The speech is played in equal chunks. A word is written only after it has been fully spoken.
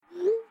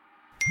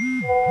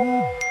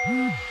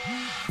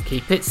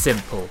Keep it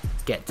simple.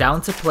 Get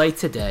Down to Play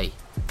today,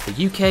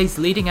 the UK's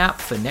leading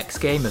app for next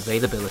game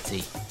availability.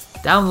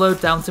 Download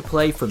Down to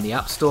Play from the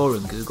App Store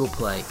and Google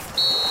Play.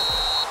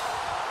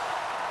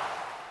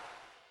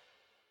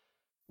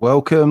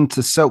 Welcome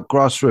to Silk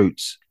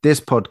Grassroots. This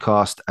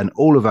podcast and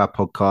all of our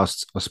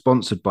podcasts are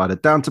sponsored by the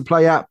Down to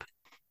Play app,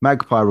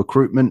 Magpie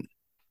Recruitment,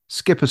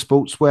 Skipper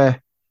Sportswear,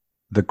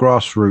 the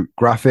Grassroot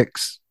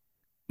Graphics,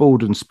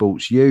 Baldwin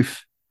Sports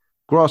Youth,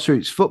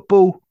 Grassroots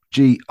Football,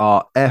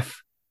 GRF,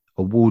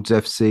 Awards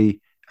FC,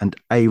 and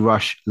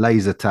A-Rush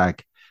Laser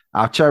Tag.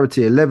 Our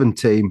Charity 11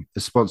 team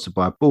is sponsored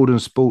by Baldwin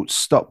Sports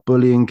Stop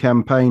Bullying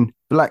Campaign,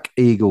 Black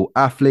Eagle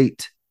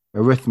Athlete,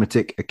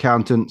 Arithmetic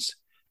Accountants,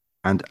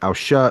 and our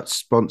shirt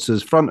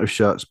sponsors, front of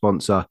shirt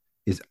sponsor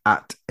is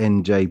at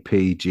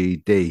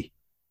NJPGD.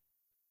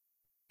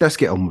 Let's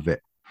get on with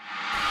it.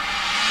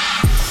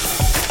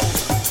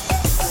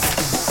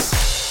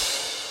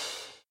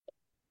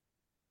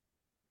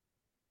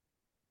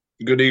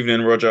 Good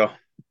evening, Roger.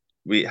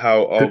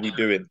 How are we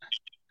doing?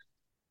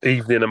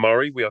 Evening,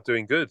 Amari. We are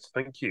doing good.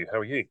 Thank you. How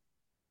are you?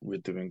 We're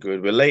doing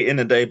good. We're late in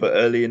the day, but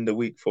early in the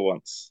week for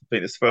once. I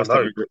think it's the first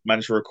time we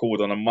managed to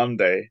record on a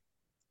Monday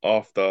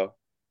after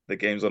the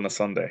game's on a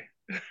Sunday.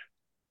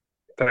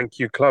 Thank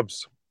you,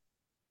 clubs.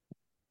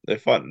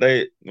 Well,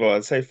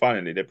 I'd say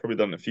finally. They've probably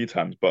done it a few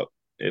times, but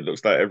it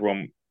looks like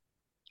everyone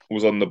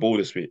was on the ball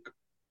this week.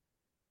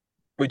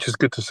 Which is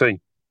good to see.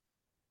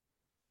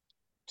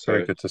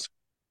 Very good to see.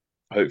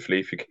 Hopefully,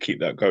 if we could keep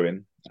that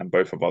going and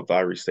both of our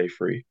diaries stay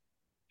free,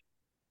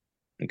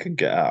 we can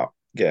get out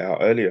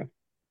earlier.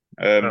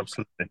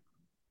 Absolutely.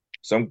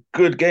 Some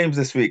good games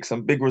this week,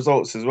 some big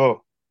results as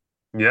well.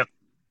 Yep.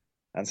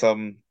 And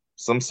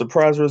some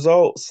surprise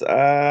results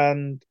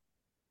and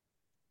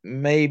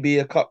maybe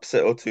a cup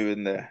set or two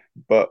in there.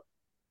 But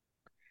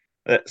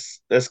let's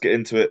get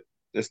into it.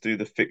 Let's do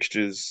the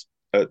fixtures,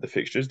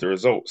 the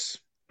results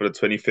for the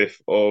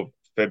 25th of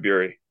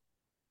February.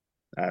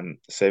 And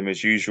same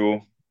as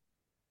usual,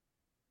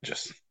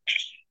 just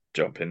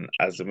jump in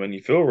as and when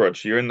you feel, Rog.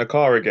 You're in the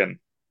car again.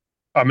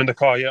 I'm in the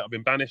car, yeah. I've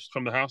been banished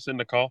from the house in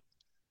the car.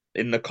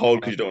 In the cold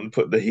because you don't want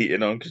to put the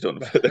heating on, because you don't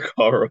want to put the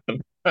car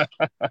on.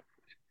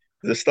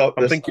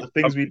 The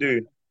things we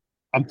do.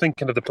 I'm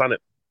thinking of the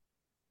planet.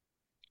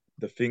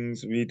 The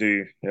things we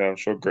do. Yeah, I'm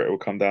sure Greta will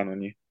come down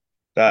on you.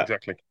 That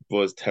exactly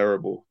was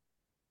terrible.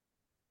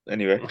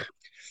 Anyway,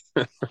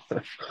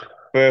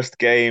 first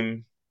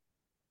game,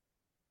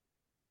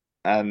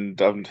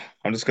 and I'm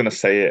just gonna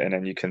say it, and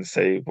then you can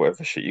say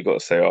whatever shit you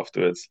got to say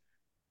afterwards.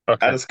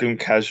 Okay. Addiscombe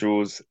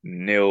Casuals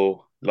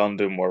 0,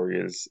 London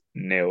Warriors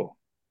 0.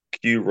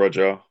 Q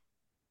Roger.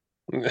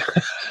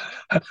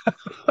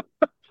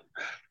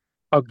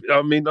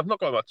 I mean, I've not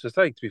got much to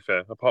say, to be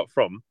fair, apart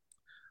from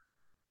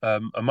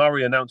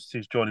Amari announced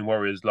he's joining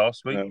Warriors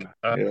last week,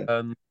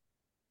 and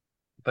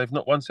they've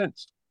not won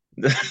since.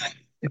 Not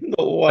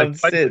won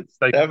since.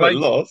 They haven't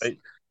lost.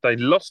 They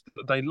lost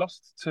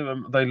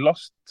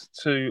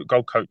to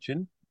goal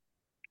coaching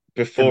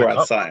before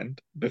I'd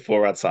signed.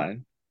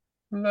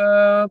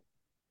 Yeah.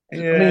 I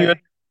mean,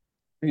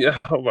 yeah.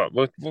 Well,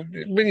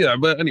 yeah.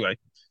 But anyway,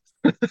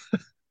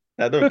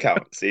 that don't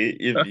count. See,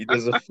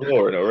 there's a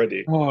flaw in it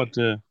already. Oh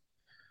dear.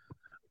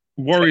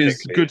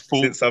 Warriors good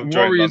form. Since I've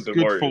joined Warriors London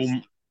good Warriors,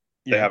 form.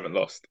 They haven't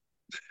lost,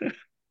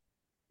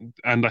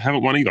 and they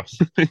haven't won either.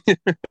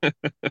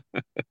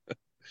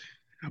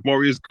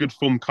 Warriors good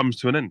form comes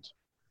to an end,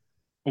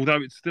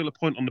 although it's still a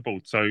point on the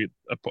board. So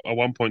a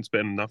 1 point's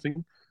better than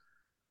nothing.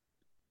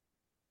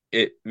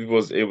 It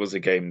was a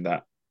game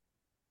that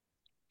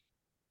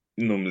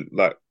normally,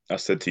 like I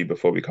said to you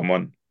before we come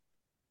on,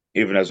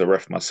 even as a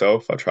ref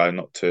myself, I try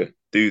not to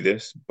do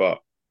this, but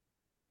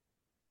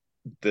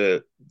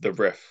the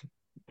ref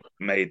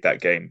made that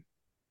game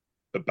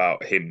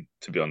about him,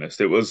 to be honest.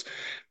 It was,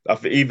 I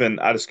think even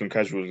Addiscombe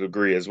Casuals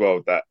agree as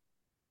well, that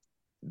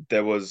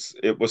it was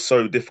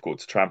so difficult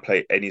to try and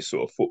play any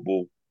sort of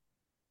football,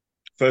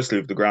 firstly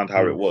with the ground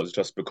how it was,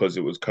 just because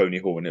it was Coney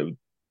Hall, and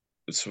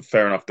it's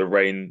fair enough, the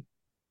rain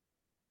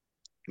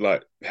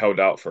held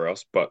out for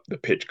us, but the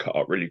pitch cut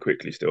up really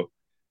quickly still.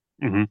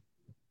 Mm-hmm.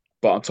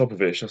 But on top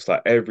of it, it's just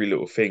like every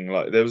little thing,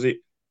 like there was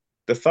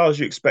the fouls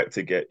you expect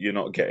to get, you're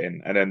not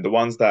getting, and then the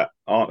ones that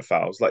aren't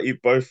fouls, like you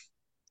both,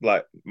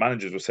 like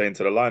managers were saying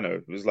to the lino,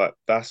 it was like,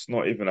 that's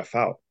not even a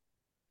foul.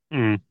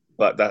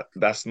 Like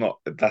that's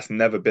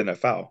never been a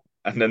foul.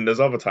 And then there's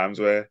other times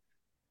where,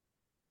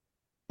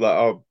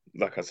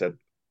 like I said,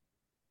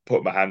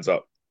 put my hands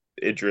up,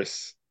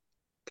 Idris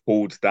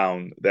pulled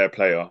down their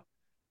player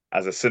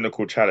as a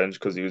cynical challenge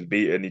because he was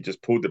beaten. He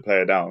just pulled the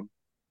player down.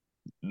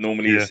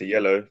 Normally it's a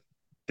yellow,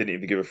 didn't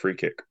even give a free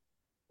kick.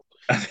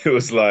 And it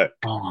was like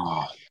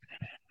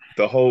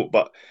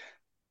but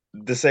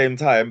at the same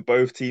time,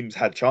 both teams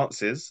had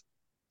chances,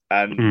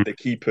 and the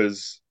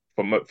keepers,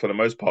 for the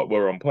most part,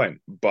 were on point.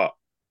 But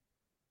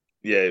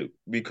yeah,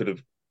 we could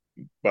have,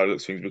 by the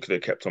looks of things, we could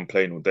have kept on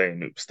playing all day,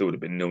 and it still would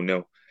have been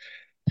 0-0.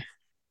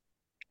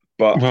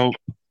 But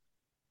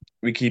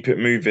we keep it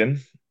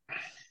moving,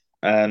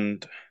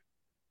 and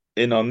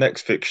in our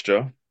next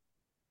fixture,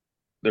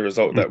 the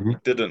result that Hmm. we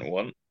didn't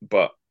want,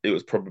 but it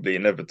was probably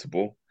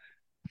inevitable.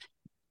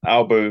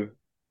 Albo,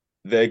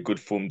 their good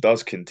form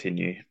does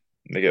continue.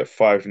 They get a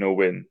 5-0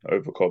 win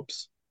over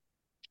Cobbs.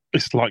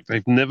 It's like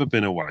they've never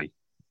been away,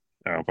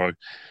 Albo.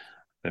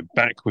 They're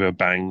back with a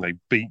bang. They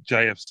beat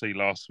JFC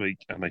last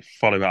week, and they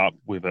follow up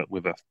with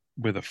a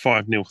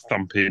 5-0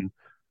 thumping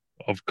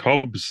of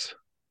Cobbs.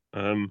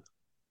 Um,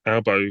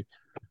 Albo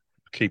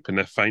keeping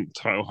their faint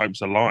title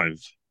hopes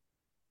alive,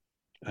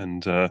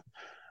 and I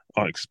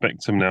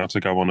expect them now to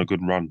go on a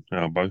good run.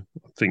 Albo,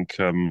 I think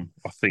they're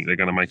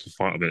going to make a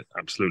fight of it.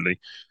 Absolutely,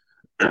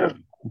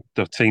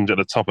 the teams at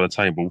the top of the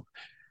table.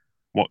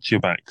 Watch your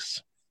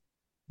backs.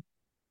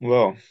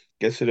 Well,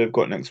 guess who they've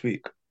got next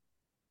week?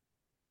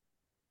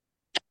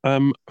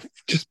 Um,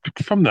 just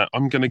from that,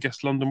 I'm going to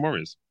guess London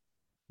Warriors.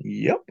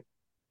 Yep,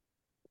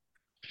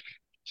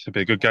 Should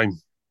be a good game.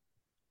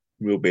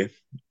 will be.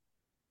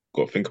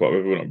 Got to think about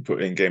whether we want to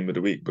put in game of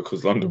the week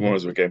because London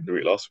Warriors were game of the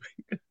week last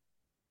week.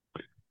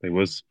 It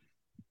was.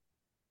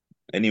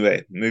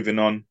 Anyway, moving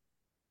on.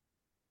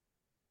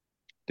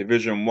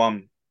 Division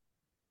 1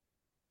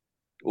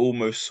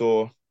 almost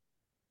saw,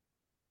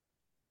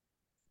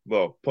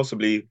 well,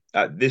 possibly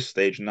at this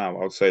stage now,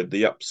 I would say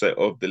the upset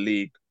of the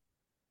league,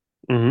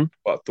 Hmm.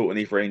 but Thornton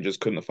Heath Rangers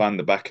couldn't find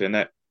the back of the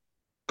net.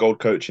 Gold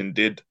coaching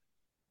did.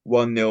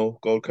 1-0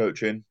 goal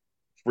coaching,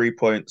 3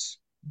 points,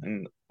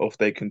 and off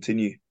they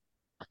continue.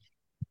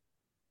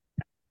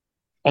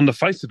 On the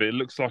face of it, it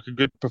looks like a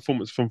good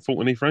performance from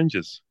Fulton Heath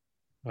Rangers.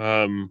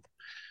 Um,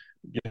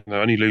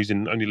 only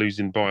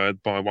losing by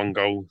one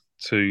goal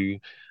to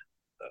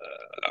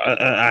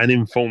an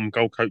informed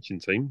goal coaching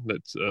team.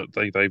 That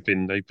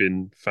they've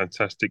been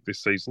fantastic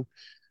this season.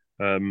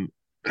 Um,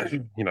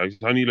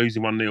 only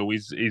losing 1-0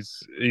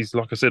 is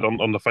like I said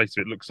on the face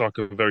of it, looks like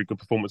a very good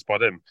performance by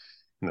them.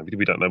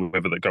 We don't know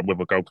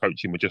whether goal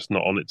coaching were just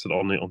not on it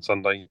on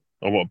Sunday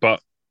or what,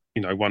 but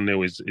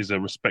 1-0 is a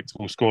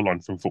respectable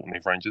scoreline from Fulton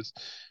Heath Rangers,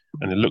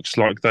 and it looks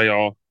like they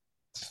are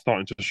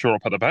starting to shore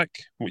up at the back,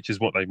 which is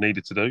what they've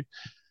needed to do.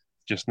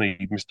 Just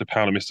need Mr.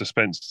 Powell and Mr.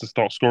 Spence to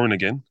start scoring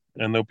again,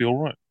 and they'll be all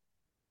right.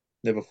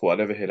 Never thought I'd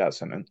ever hear that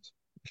sentence.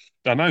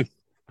 I know,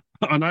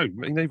 I know,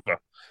 me neither.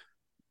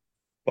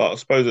 But I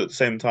suppose at the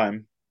same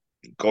time,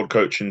 gold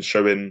coaching's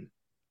showing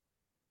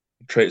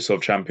traits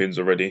of champions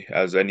already,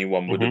 as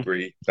anyone would Hmm.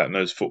 agree that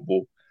knows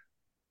football.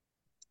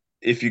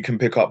 If you can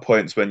pick up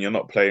points when you're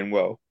not playing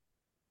well,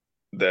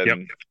 Yep.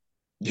 then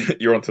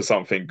you're onto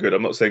something good.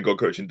 I'm not saying gold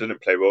coaching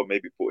didn't play well.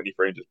 Maybe 40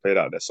 Rangers played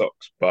out of their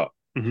socks, but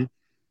Hmm.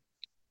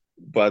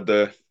 by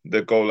the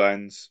goal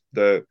lines,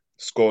 the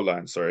score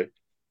lines, sorry,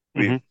 Hmm.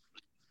 we've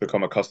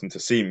become accustomed to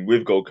seeing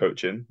with goal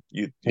coaching.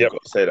 You've Yep.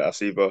 got to say that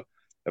that's either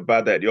a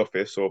bad day at the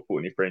office or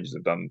 40 Rangers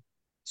have done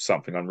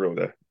something unreal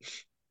there.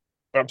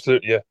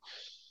 Absolutely. Yeah.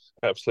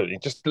 Absolutely.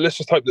 Let's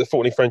just hope that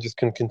Fortney Rangers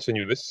can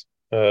continue this.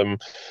 Um,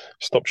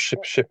 stop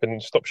shipping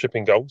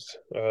goals.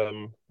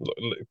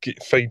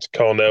 Feed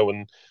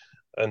Carnell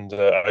and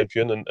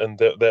Adrian, and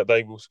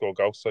they will score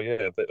goals. So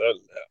yeah,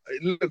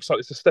 it looks like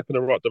it's a step in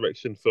the right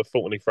direction for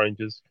Fortney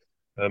Rangers.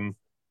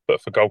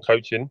 But for goal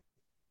coaching,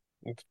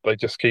 they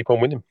just keep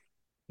on winning.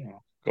 Yeah.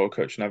 Goal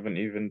coaching haven't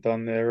even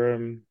done their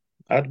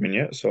admin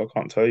yet, so I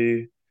can't tell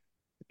you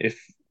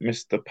if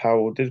Mr.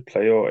 Powell did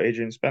play or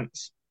Adrian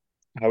Spence.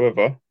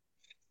 However,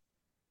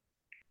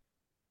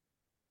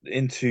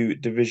 into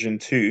Division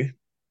 2,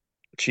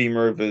 Team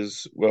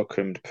Rovers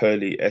welcomed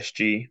Purley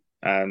SG,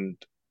 and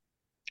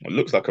it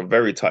looks like a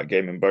very tight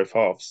game in both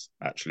halves,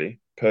 actually.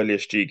 Purley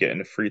SG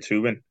getting a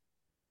 3-2 win.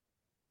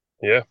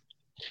 Yeah,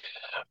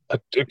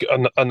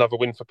 another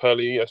win for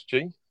Purley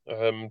ESG,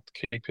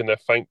 keeping their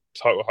faint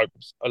title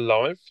hopes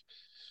alive.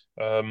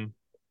 Um,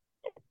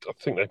 I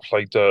think they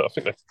played. I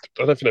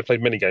don't think they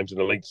played many games in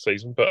the league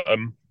season, but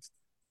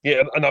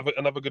yeah,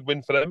 another good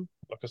win for them.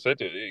 Like I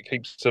said, it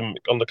keeps them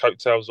on the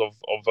coattails of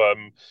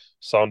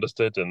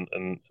Sanderstead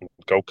and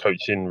goal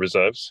coaching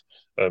reserves.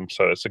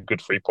 So it's a good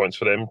 3 points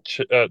for them.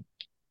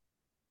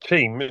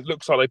 Team, it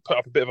looks like they put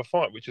up a bit of a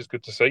fight, which is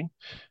good to see.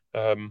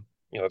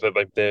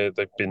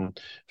 They've been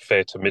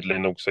fair to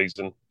middling all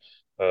season.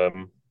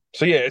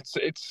 So yeah,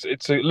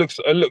 it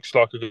looks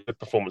like a good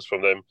performance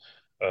from them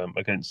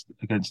against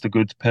the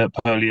good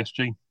Purley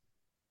SG.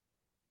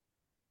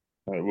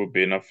 It would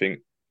be, and I think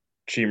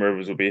Team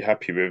Rovers will be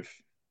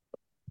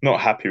not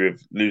happy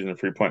with losing the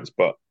 3 points,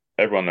 but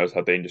everyone knows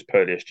how dangerous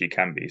Purley SG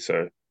can be.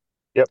 So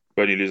Yep.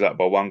 when you lose that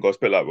by one goal, it's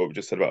a bit like what we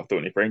just said about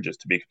Thornton Rangers,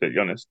 to be completely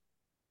honest.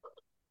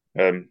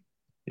 Um,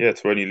 yeah,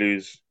 to only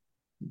lose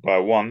by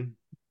one,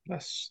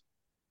 that's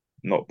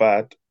not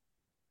bad.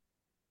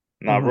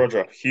 Now, Mhm.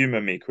 Roger,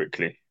 humour me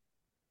quickly.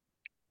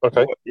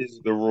 Okay. What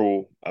is the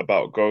rule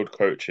about gold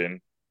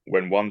coaching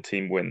when one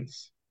team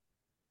wins?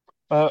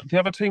 The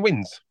other team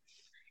wins.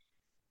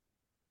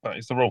 That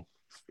is the rule.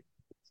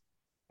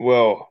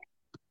 Well,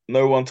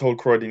 no one told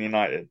Croydon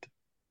United.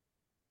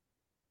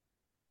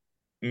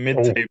 Oh,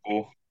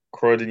 Mid-table,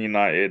 Croydon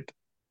United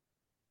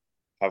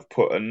have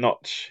put a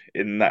notch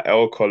in that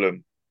L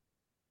column.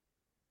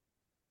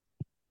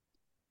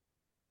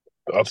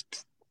 I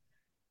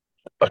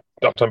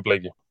don't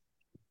believe you.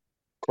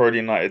 Croydon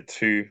United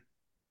 2,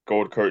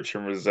 Gold Coach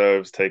and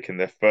reserves taking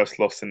their first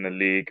loss in the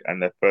league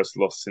and their first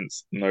loss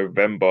since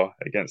November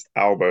against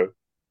Albo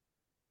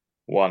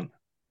 1.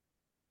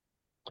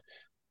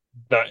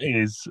 That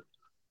is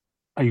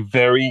a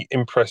very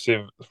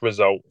impressive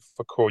result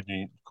for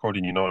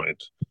Croydon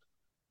United.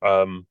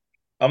 Um,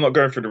 I'm not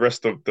going through the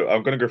rest of the.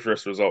 I'm going to go through the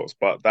rest of the results,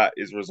 but that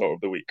is result of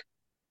the week.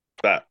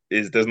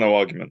 There's no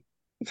argument.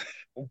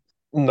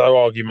 no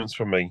arguments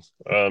from me.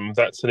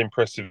 That's an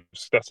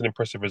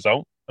impressive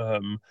result.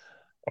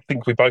 I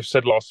think we both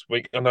said last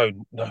week. Oh, no,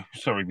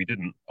 sorry, we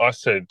didn't. I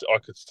said I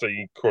could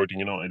see Croydon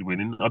United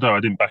winning. Although I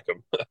didn't back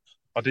them.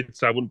 I did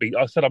say I wouldn't be.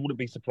 I said I wouldn't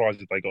be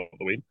surprised if they got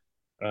the win.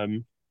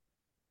 Um,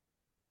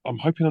 I'm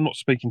hoping I'm not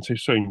speaking too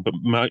soon, but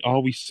are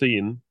we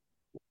seeing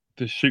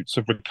the shoots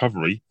of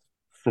recovery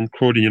from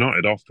Croydon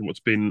United after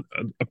what's been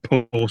a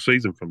poor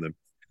season from them?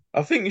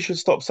 I think you should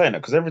stop saying that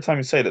because every time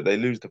you say that, they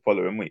lose the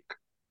following week.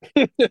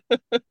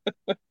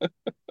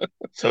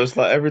 So it's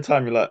like every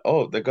time you're like,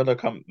 oh, they're gonna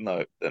come.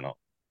 No, they're not.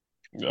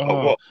 But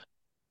Oh, what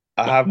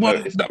I have well,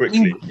 noticed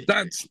quickly,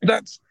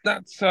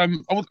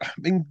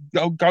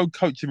 go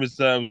coaching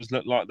reserves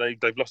look like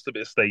they've lost a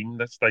bit of steam.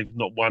 They've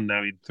not won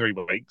now in 3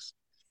 weeks.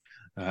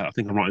 I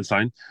think I'm right in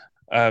saying.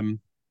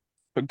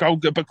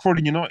 But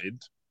Croydon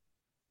United,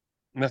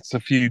 that's a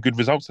few good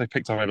results they've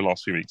picked up over the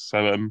last few weeks.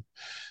 So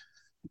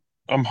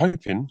I'm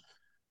hoping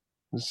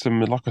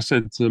like I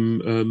said,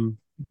 some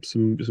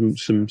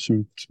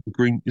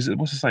green. Is it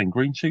what's the saying?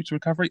 Green shoots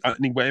recovery. I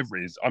mean, whatever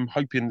it is, I'm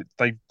hoping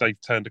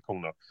they've turned a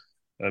corner.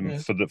 yeah,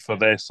 For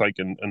their sake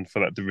and for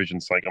that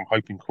division's sake, I'm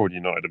hoping Croydon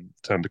United have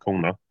turned a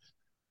corner.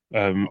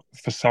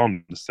 For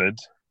Sanderstead,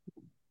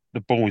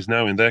 the ball is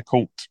now in their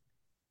court.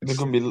 they're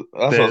gonna be. That's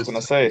what I was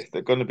gonna There's say.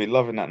 They're gonna be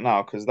loving that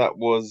now because that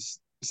was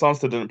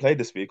Sansa didn't play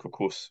this week, of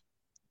course.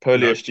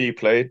 Purley no. SG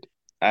played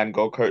and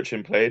Gold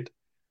Coaching played,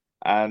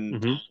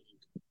 and Hmm.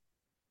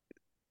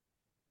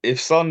 if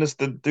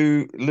Sanderson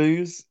do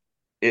lose,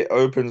 it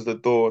opens the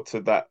door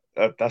to that.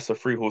 That's a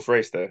three horse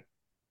race there.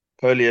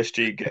 Purley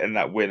SG getting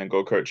that win and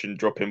Gold Coaching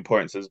dropping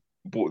points has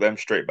brought them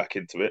straight back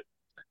into it.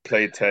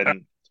 Played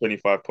 10,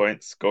 25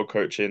 points. Gold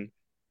Coaching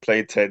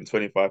played 10,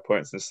 25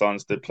 points, and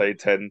Sanderson played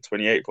 10,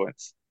 28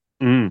 points.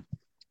 Mm.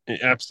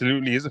 It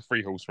absolutely is a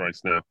three horse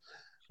race now.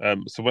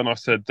 So when I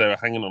said they were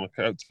hanging on the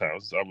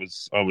coattails, it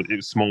was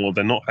small.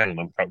 They're not hanging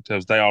on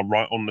coattails. They are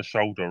right on the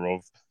shoulder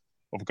of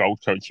Gold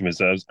Coaching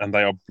reserves, and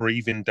they are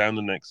breathing down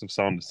the necks of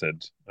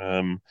Sanderstead.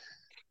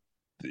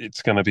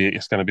 It's going to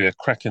be a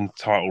cracking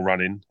title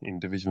running in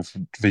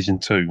Division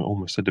Two,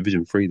 almost a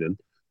Division Three then.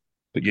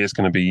 But yeah, it's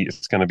going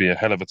to be a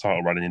hell of a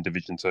title running in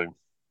Division Two.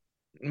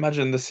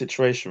 Imagine the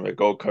situation where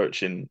Gold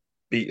Coaching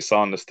beat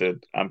Sanderson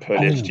and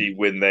Purley Oh, SG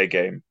win their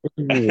game,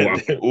 and oh,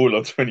 they're all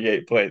on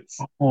 28 points.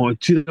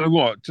 do you know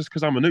what? Just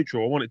because I'm a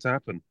neutral, I want it to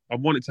happen. I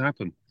want it to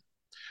happen.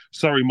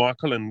 Sorry,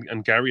 Michael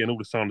and Gary and all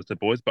the Sanderstead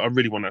boys, but I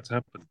really want that to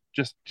happen.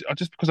 Just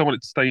because I want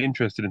it to stay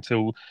interested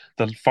until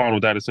the final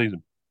day of the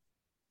season.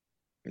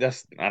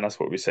 That's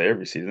what we say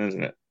every season,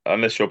 isn't it?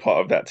 Unless you're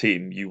part of that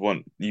team, you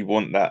want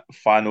that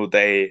final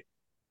day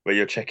where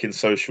you're checking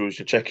socials,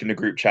 you're checking the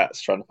group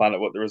chats, trying to find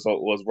out what the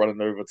result was, running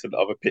over to the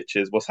other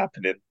pitches, what's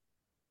happening,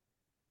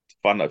 to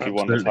find out if you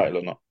won the Absolutely, title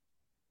or not.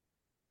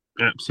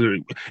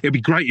 absolutely. It'd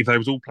be great if they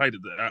was all played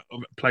at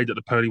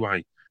the Purley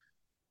Way.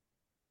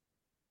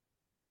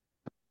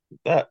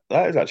 That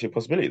is actually a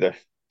possibility there,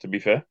 to be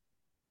fair.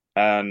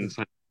 And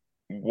So,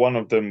 one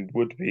of them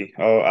would be,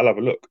 oh, I'll have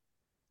a look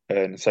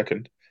in a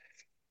second.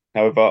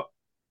 However,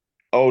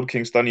 Old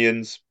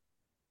Kingstonians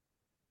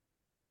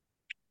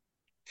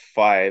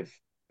 5,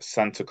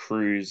 Santa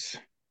Cruz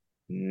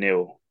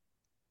 0.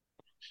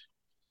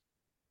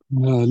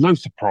 no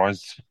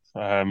surprise.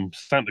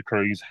 Santa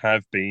Cruz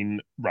have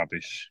been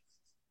rubbish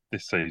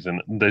this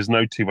season. There's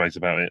no two ways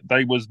about it.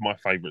 They was my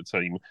favourite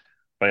team.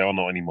 They are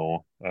not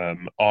anymore.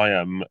 I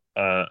am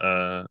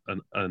a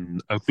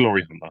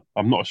glory hunter.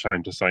 I'm not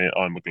ashamed to say it.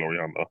 I'm a glory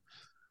hunter.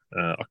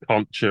 I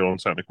can't cheer on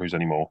Santa Cruz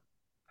anymore.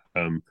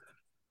 Um,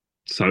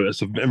 so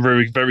it's a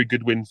very, very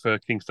good win for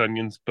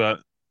Kingstonians,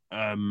 but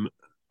I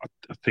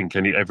think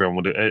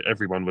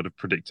everyone would have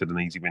predicted an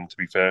easy win. To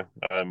be fair,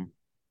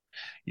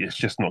 it's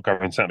just not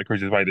going Santa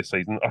Cruz's way this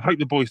season. I hope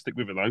the boys stick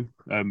with it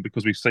though,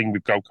 because we've seen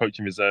with Gold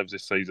Coaching reserves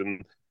this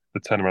season the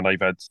turnaround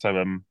they've had.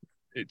 So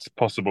it's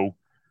possible.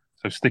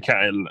 So stick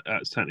at it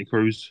at Santa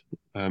Cruz.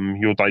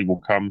 Your day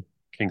will come.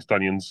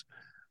 Kingstonians,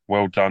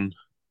 well done,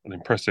 an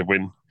impressive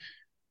win.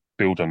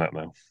 Build on that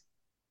now.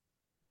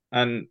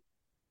 And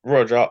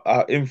Roger,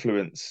 our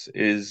influence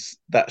is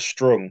that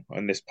strong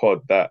on this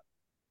pod that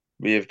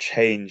we have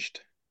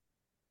changed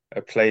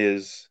a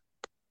player's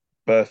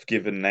birth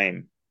given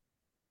name.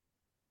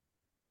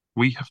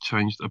 We have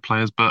changed a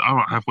player's, but all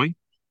right, have we?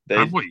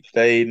 Have They we?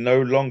 they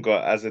no longer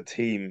as a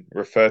team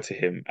refer to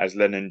him as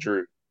Lennon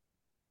Drew.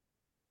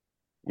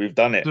 We've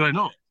done it. Do they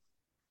not?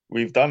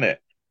 We've done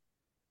it.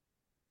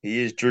 He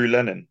is Drew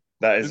Lennon.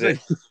 That is Is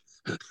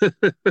he?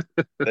 it.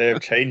 They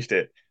have changed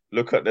it.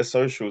 Look at their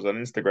socials on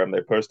Instagram.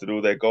 They posted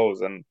all their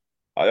goals, and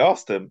I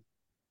asked them.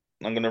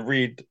 I'm gonna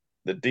read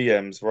the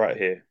DMs right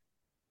here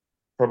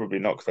Probably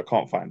not because I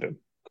can't find him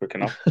quick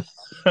enough.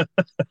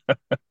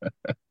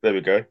 There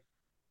we go.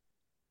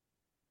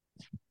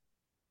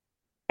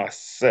 I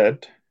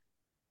said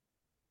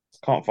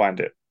can't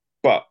find it,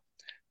 but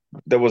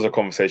there was a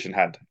conversation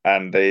had,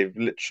 and they've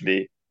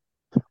literally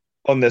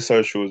on their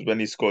socials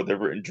when he scored,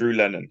 they've written Drew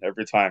Lennon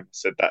every time.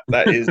 Said that's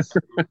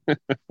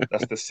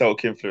the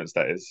Selk influence.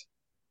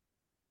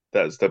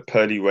 That's the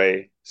Purley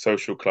Way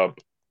Social Club.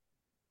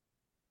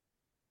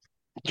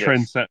 Yes,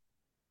 Trendset.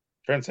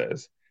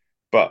 trendsetters.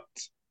 But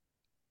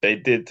they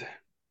did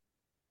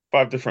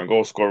 5 different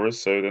goal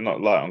scorers, so they're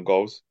not light on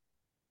goals.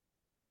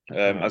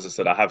 As I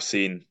said, I have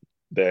seen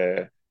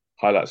their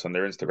highlights on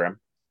their Instagram.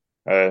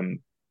 Um,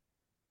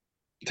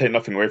 take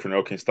nothing away from the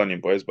Oaking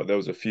Stunning boys, but there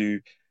was a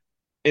few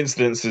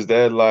incidences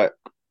there, like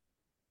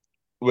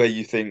where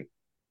you think,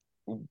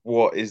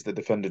 what is the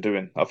defender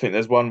doing? I think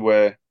there's one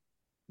where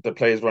the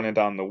player's running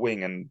down the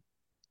wing and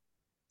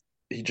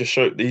he just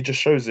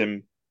shows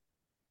him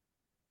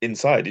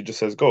inside. He just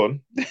says, "Go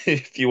on,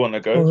 if you want to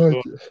go." Oh, Go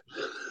on.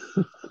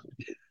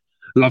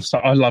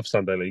 I love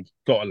Sunday League.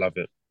 Gotta love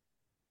it.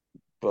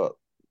 But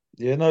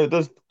yeah, no, it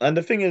does. And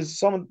the thing is,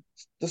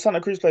 the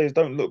Santa Cruz players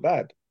don't look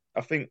bad.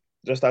 I think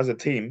just as a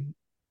team,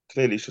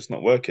 clearly it's just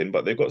not working.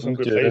 But they've got some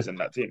good Yeah. players in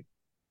that team.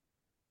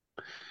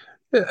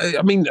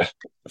 I mean,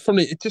 from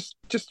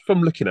just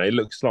from looking at it, it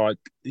looks like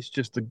it's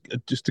just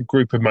a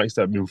group of mates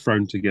that have been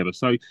thrown together.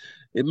 So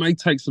it may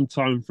take some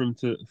time for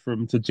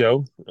 'em to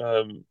gel,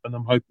 and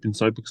I'm hoping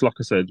so because, like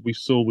I said, we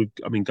saw with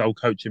I mean, goal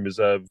coaching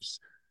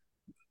reserves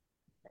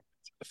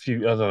a few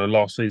I don't know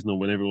last season or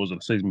whenever it was the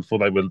season before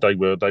they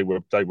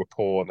were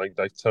poor and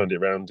they turned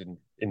it around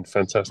in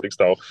fantastic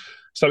style.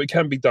 So it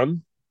can be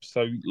done.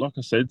 So like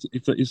I said,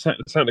 if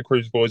Santa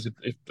Cruz boys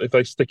if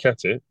they stick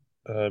at it,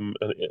 and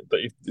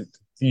if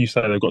you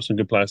say they've got some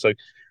good players, so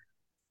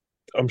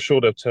I'm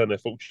sure they'll turn their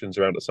fortunes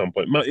around at some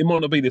point. It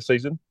might not be this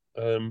season,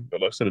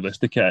 but like I said, if they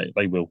stick at it,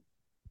 they will.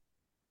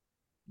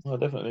 Oh,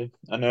 definitely.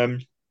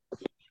 And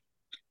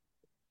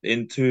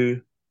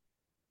into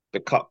the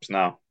cups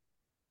now.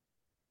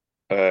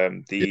 Yeah.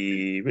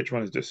 The which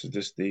one is this? Is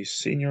this the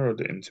senior or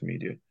the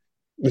intermediate?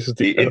 This is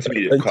the The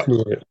intermediate cup.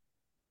 intermediate.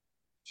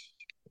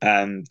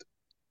 And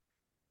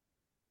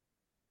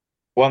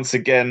once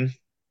again,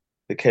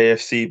 the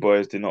KFC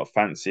boys do not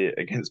fancy it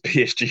against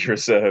PSG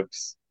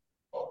reserves,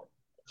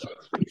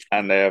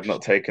 and they have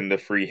not taken the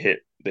free hit.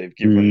 They've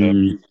given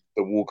Mm,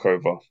 the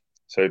walkover.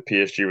 So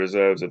PSG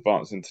reserves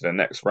advance into the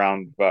next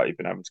round without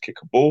even having to kick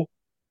a ball,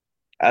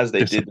 as they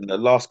dis- did in the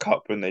last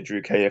cup when they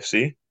drew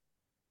KFC.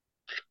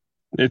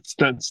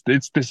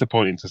 it's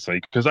disappointing to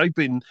see because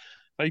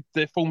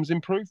their form's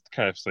improved.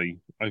 KFC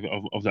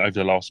over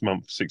the last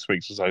month, 6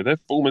 weeks or so, their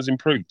form has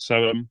improved.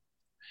 So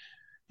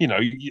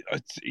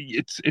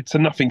it's a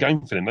nothing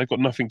game for them. They've got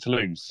nothing to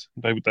lose.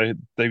 They're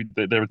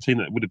a team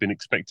that would have been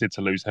expected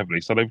to lose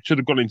heavily, so they should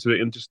have gone into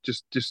it and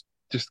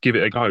just give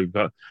it a go.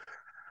 But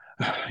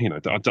I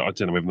don't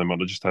know whether they might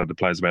have just had the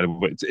players available.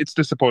 But it's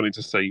disappointing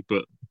to see.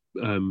 But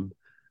um,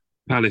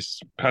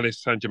 Palace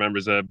Saint Germain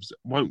reserves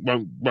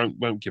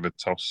won't give a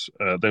toss.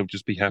 They'll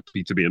just be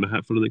happy to be in the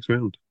hat for the next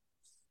round.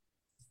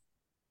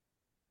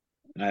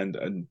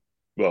 And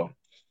well,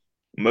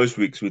 most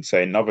weeks we'd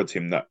say another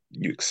team that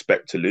you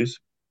expect to lose.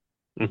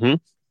 Hmm.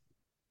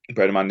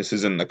 Bear in mind, this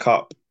isn't the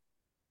cup,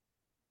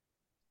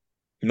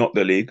 not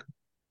the league,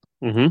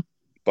 Hmm.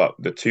 but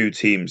the two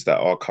teams that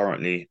are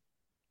currently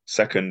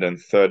second and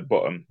third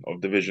bottom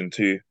of Division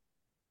Two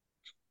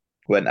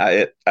went at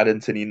it.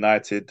 Addington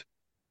United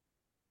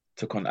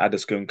took on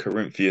Addiscombe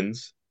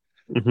Corinthians,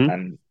 Hmm.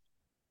 and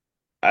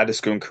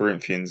Addiscombe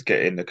Corinthians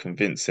getting a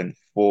convincing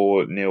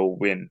 4-0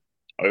 win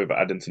over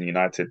Addington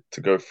United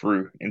to go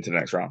through into the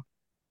next round.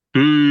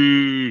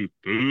 Boo!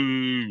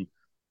 Boo!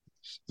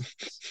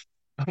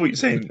 What are you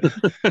saying?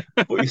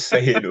 What are you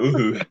saying?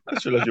 Ooh, I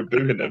just realised you're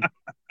booing them.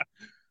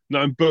 No,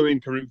 I'm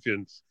booing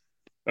Corinthians.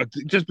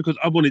 Just because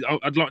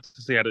I'd like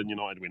to see Addington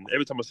United win.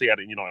 Every time I see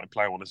Addington United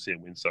play, I want to see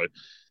them win. So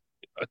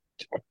I,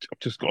 I've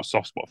just got a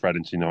soft spot for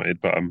Addington United.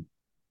 But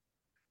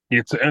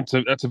yeah,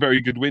 that's a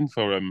very good win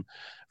for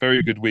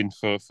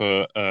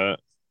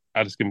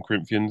Addiscombe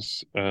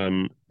Corinthians.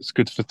 It's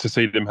good to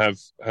see them have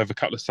a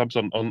couple of subs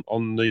on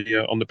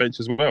the bench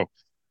as well.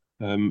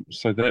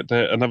 So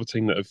they're another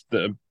team that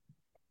are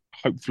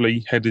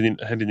hopefully heading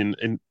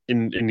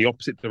in the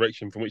opposite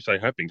direction from which they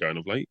have been going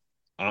of late,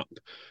 up.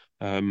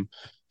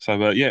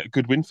 Yeah,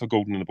 good win for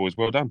Gordon and the boys.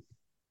 Well done.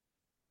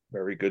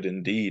 Very good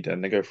indeed.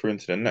 And they go through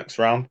into the next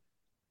round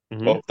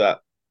Hmm. of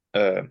that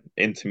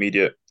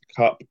intermediate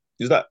cup.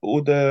 Is that all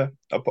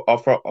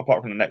apart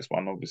from the next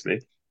one, obviously,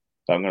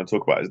 that I'm going to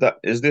talk about?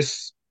 Is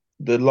this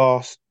the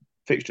last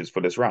fixtures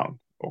for this round?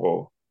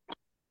 Or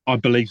I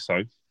believe so.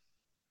 I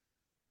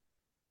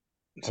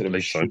so then we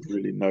believe so. should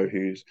really know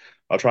who's.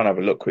 I'll try and have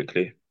a look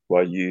quickly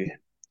while you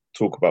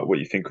talk about what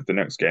you think of the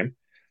next game,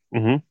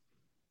 Hmm.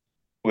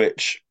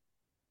 which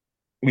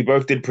we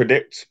both did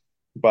predict.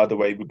 By the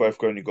way, we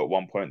both only got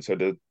 1 point, so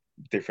the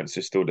difference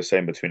is still the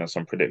same between us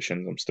on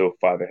predictions. I'm still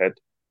five ahead.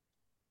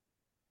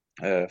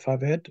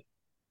 Five ahead.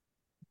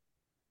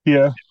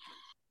 Yeah, I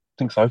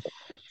think so.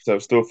 So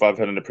still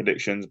 500 in the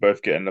predictions,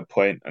 both getting the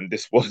point, and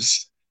this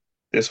was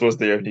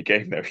the only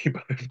game that we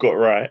both got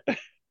right.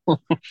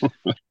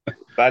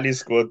 Bally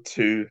scored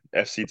 2,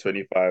 FC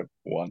 25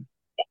 1.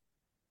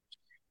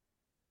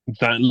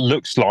 That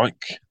looks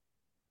like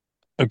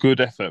a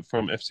good effort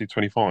from FC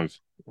 25.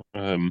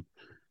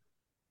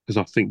 Because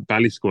I think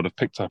Bally Squad have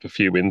picked up a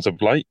few wins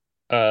of late.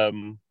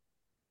 Um,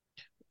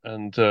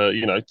 and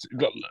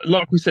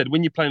like we said,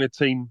 when you're playing a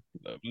team,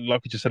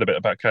 like we just said a bit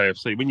about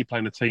KFC, when you're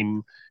playing a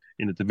team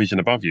in a division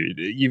above you,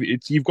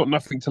 you've got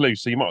nothing to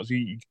lose, so you might as well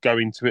go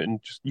into it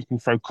and just you can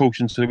throw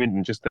caution to the wind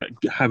and just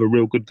have a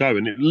real good go.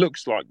 And it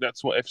looks like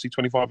that's what FC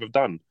 25 have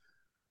done.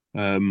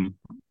 Um,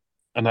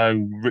 I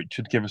know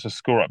Richard gave us a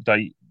score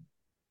update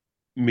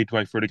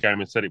midway through the game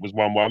and said it was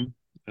 1-1.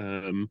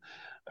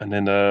 And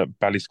then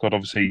Bally Squad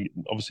obviously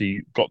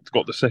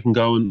got the second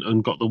goal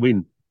and got the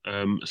win.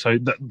 So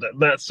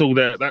that's all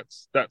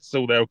that's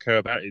all they'll care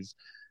about is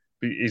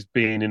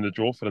being in the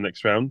draw for the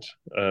next round.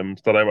 So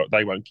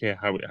they won't care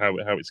how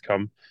it's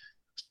come.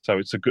 So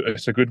it's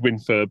a good win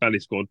for Bally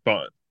Squad,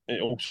 but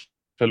it also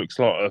looks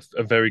like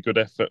a very good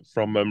effort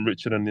from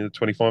Richard and the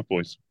 25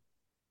 boys.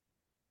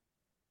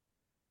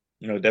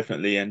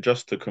 Definitely. And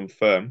just to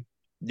confirm,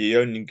 the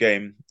only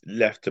game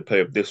left to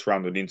play of this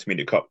round of the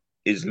Intermediate Cup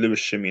is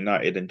Lewisham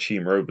United and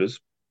Cheam Rovers.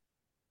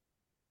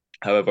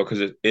 However,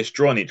 because it's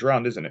drawn each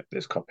round, isn't it?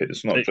 This cup,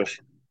 it's not just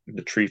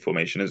the tree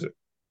formation, is it?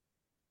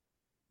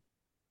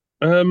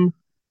 Um,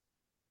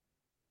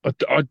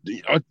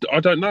 I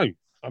don't know.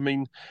 I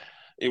mean,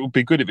 it would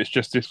be good if it's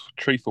just this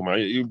tree format.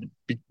 It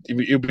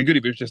would be good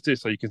if it was just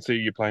this, so you can see who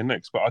you're playing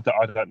next. But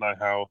I don't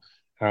know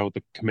how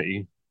the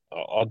committee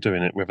are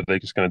doing it. Whether they're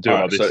just going to do All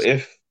it like right. So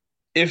this.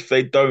 if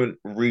they don't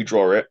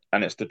redraw it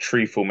and it's the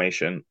tree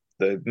formation,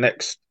 the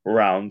next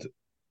round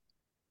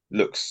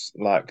looks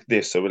like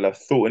this. So we'll have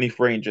Thornton Heath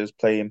Rangers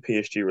playing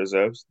PSG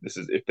reserves. This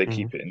is if they Mm-hmm.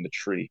 keep it in the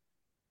tree.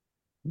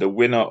 The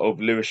winner of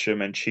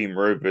Lewisham and Cheam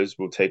Rovers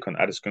will take on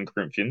Addiscombe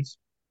Corinthians.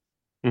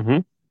 Mm-hmm.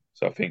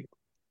 So I think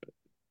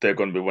they're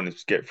going to be wanting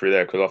to get through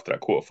there because after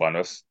that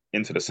quarterfinals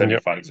into the Yep.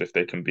 semi-finals if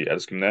they can beat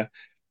Addiscombe there.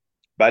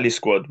 Bally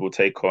Squad will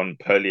take on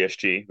Purley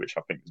SG, which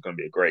I think is going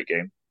to be a great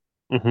game.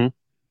 Mm-hmm.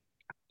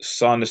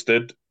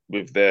 Sanderstead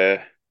with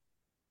their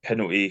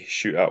penalty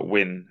shootout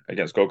win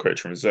against Gold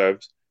Coast and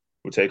Reserves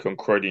will take on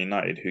Croydon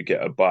United, who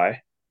get a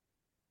bye.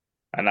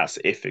 And that's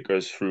if it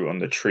goes through on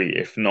the tree.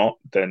 If not,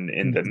 then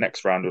in the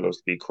next round will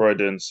also be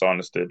Croydon,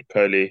 Sanderstead,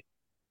 Purley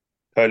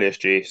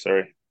SG,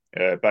 sorry,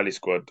 Bally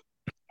Squad,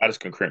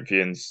 Addiscombe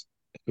Corinthians,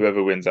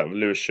 whoever wins out of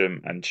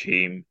Lewisham and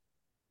Cheam,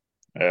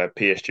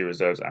 PSG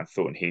Reserves, and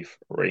Thornton Heath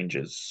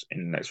Rangers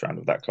in the next round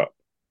of that cup.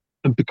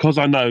 And because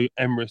I know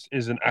Emrys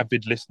is an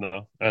avid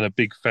listener and a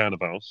big fan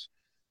of ours,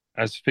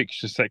 as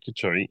fixture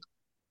secretary,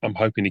 I'm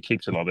hoping he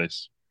keeps it like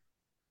this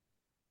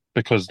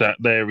because that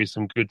there is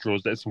some good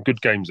draws. There's some good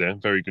games there,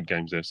 very good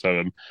games there.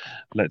 So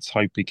let's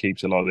hope he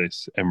keeps it like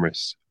this.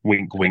 Emrys,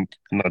 wink, wink,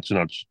 nudge,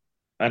 nudge.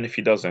 And if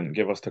he doesn't,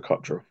 give us the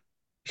cup draw.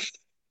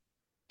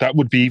 That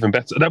would be even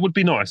better. That would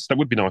be nice. That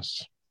would be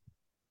nice.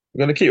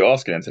 We're going to keep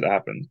asking until it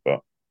happens, but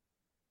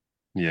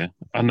Yeah,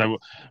 I know.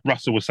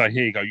 Russell will say,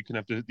 "Here you go. You can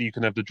have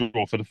the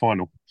draw for the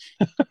final."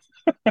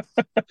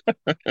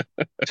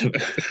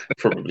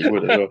 probably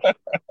would as well.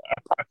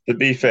 To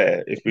be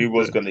fair, if we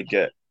was gonna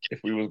get a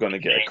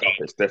cup,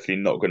 it's definitely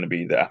not going to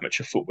be the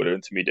amateur footballer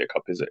intermediate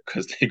cup, is it?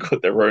 Because they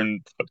got their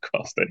own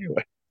podcast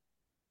anyway.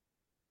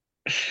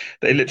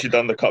 They literally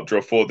done the cup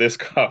draw for this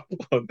cup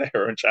on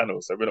their own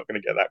channel, so we're not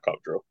going to get that cup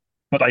draw.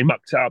 But they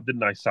mucked it up,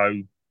 didn't they?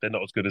 So they're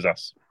not as good as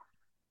us.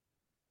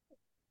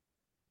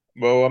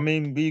 Well, I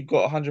mean, we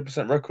got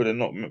 100% record in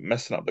not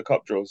messing up the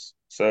cup draws,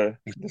 so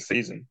this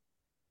season.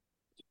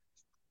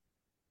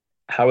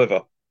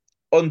 However,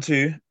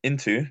 into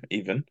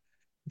even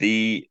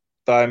the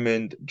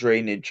Diamond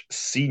Drainage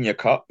Senior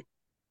Cup,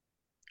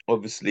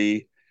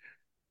 obviously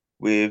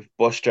with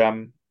Bosch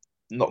Jam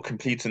not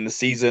completing the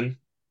season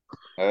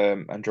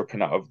and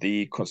dropping out of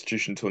the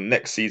Constitution until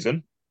next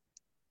season.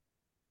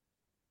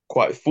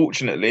 Quite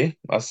fortunately,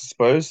 I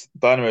suppose,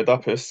 Dynamo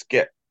Duppas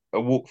get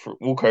a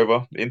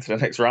walkover into the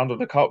next round of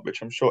the cup,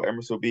 which I'm sure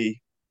Emirates will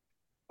be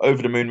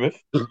over the moon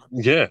with.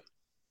 Yeah,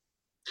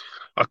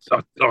 I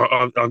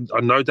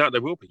no doubt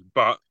there will be,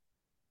 but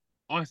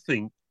I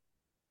think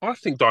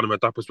Dynamo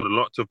Duppas would have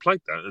liked to have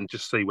played that and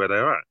just see where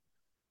they're at.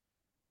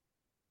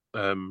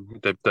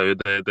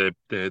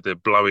 They're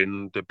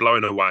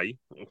blowing away,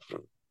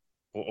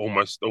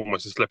 almost a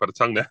slip of the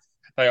tongue there.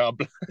 They are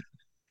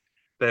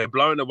they're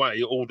blowing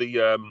away all of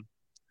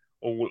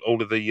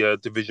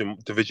the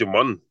Division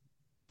One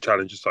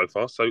challenges so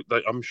far. So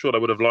I'm sure they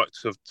would have liked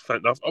to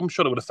have. I'm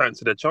sure they would have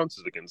fancied their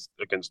chances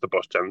against the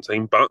Bosch Jan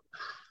team, but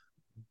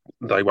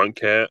they won't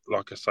care.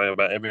 Like I say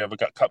about every other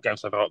cup game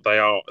so far, they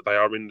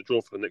are in the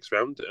draw for the next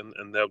round,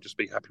 and they'll just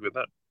be happy with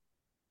that.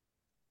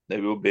 They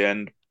will be,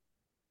 and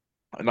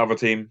another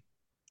team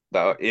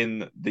that are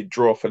in the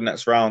draw for the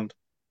next round.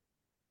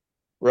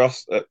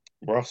 Russ,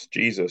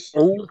 Jesus,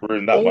 Oh,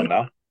 ruined that one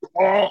now.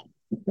 oh.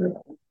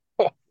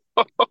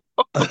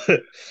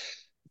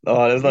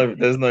 Oh,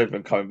 there's no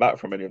even coming back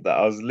from any of that.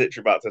 I was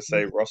literally about to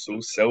say Russell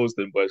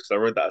Selsdon boys because I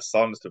read that as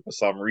Sanderson for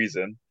some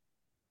reason.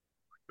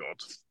 God.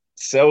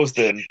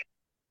 Selsdon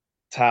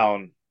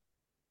Town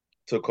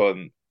took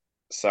on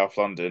South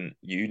London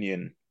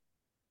Union,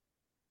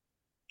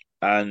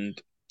 and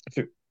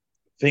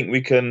think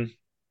we can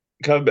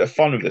have a bit of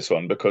fun with this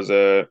one because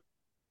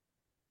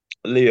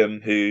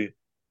Liam, who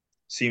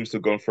seems to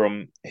have gone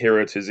from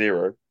hero to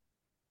zero,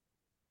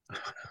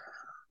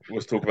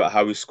 was talking about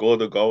how he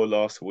scored a goal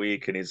last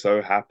week and he's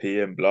so happy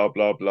and blah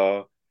blah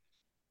blah.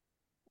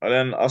 And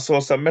then I saw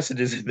some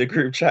messages in the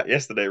group chat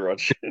yesterday, Rog,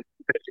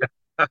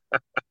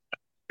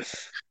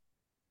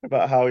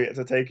 about how he had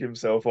to take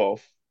himself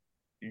off.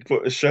 He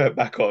put his shirt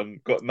back on,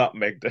 got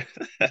nutmegged,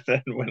 and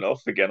then went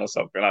off again or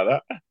something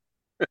like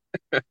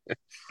that.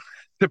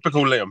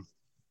 Typical Liam.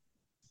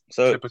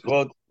 So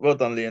Typical. well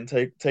done, Liam.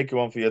 Take you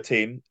on for your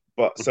team.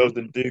 But Mhm.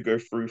 Selsdon do go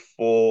through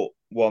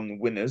 4-1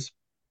 winners.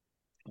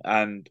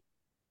 And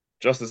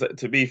just as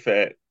to be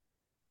fair,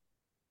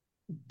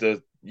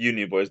 the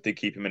Union boys did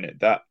keep him in it.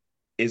 That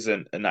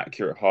isn't an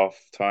accurate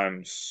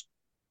half-time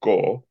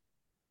score.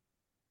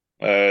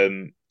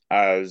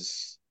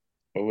 As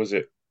what was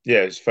it?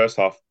 Yeah, his first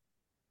half,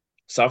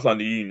 South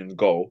London Union's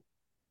goal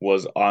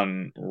was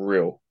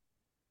unreal.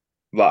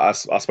 Like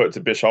I spoke to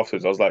Bish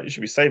afterwards. I was like, "You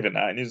should be saving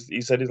that," and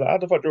he said, "He's like, how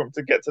the fuck do you want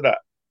me to get to that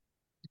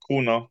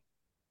corner?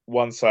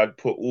 One side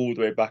put all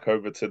the way back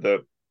over to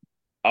the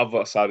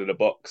other side of the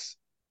box,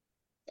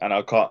 and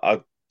I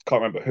can't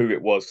remember who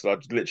it was because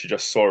I literally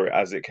just saw it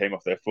as it came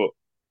off their foot,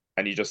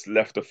 and he just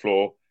left the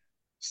floor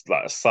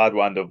like a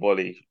sidewinder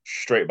volley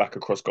straight back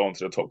across goal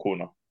into the top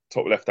corner,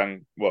 top left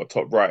hand, well,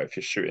 top right if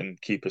you're shooting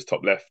keeper's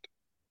top left,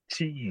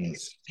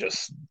 Jeez.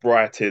 just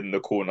right in the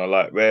corner,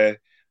 like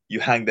where you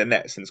hang the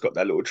nets and it's got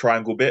that little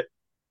triangle bit.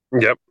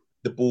 Yep.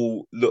 The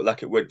ball looked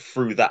like it went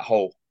through that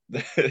hole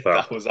Wow.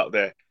 that was up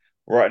there,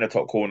 right in the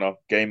top corner.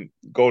 Game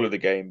goal of the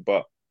game,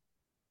 but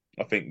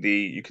I think the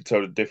you could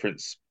tell the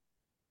difference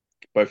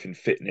both in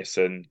fitness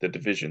and the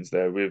divisions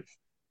there with Mhm.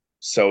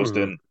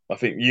 Selsdon. I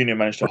think Union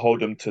managed to hold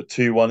them to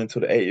 2-1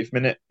 until the 80th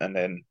minute, and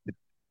then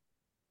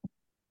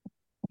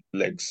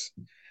legs.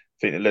 I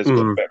think the legs got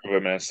the Mhm. better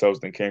of them, and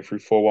Selsdon came through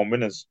 4-1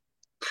 winners.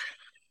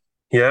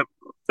 Yeah.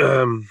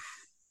 Um,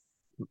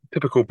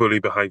 Typical bully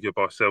behaviour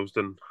by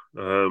Selsdon.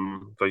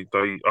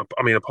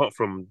 I mean, apart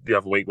from the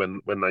other week when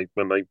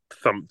they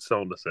thumped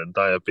Sanderson,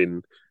 they have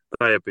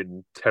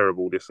been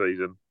terrible this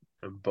season,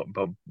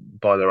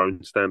 by their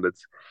own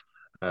standards.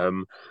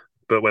 Um,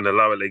 but when the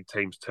lower league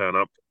teams turn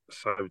up,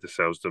 so does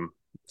Selsdon.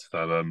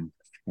 So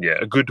yeah,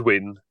 a good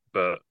win,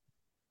 but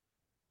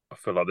I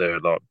feel like they're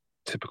like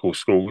typical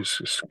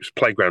schools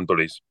playground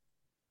bullies.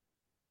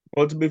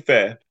 Well, to be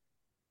fair,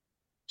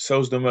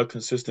 Selsdon were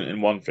consistent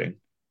in one thing.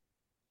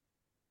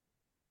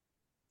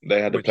 They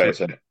had a Which player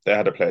sent. They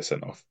had a player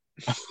sent off.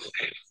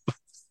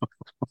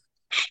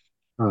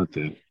 oh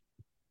dear.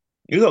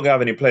 You're not gonna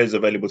have any players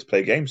available to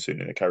play games soon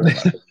in the carry on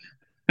like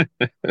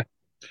this.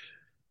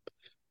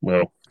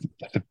 Well,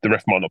 the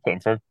ref might not put them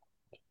through.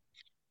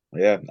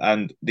 Yeah,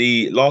 and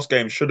the last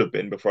game should have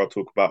been before I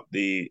talk about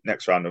the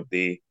next round of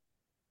the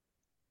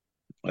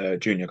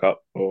Junior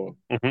Cup, or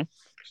Hmm.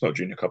 it's not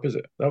Junior Cup, is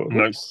it? That what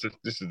it's No, called?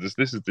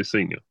 this is the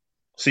senior.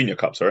 Senior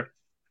Cup, sorry.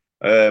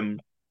 Um,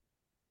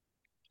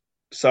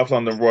 South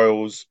London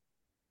Royals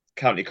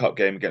County Cup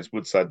game against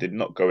Woodside did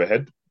not go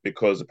ahead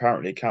because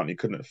apparently County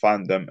couldn't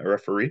find them a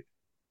referee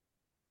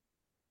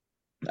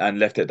and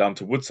left it down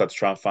to Woodside to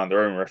try and find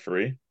their own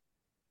referee.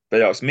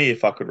 They asked me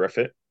if I could ref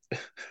it.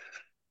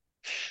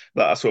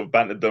 Like I sort of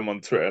bantered them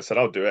on Twitter. I said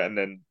I'll do it, and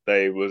then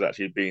they was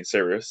actually being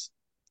serious,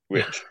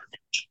 which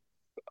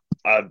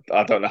I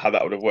don't know how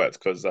that would have worked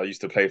because I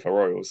used to play for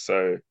Royals.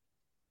 So,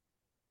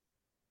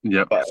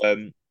 Yep. but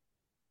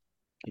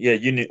yeah,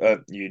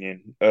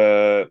 Union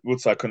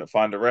Woodside couldn't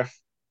find a ref.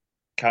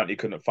 County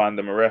couldn't find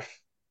them a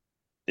ref,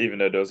 even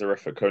though there was a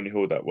ref at Coney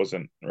Hall that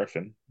wasn't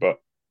refing.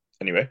 But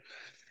anyway,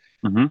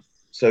 Hmm.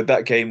 so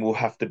that game will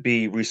have to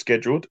be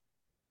rescheduled.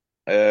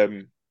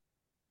 Um,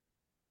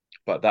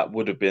 but that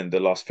would have been the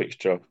last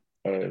fixture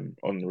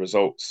on the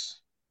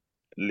results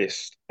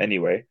list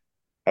anyway.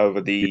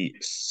 However, the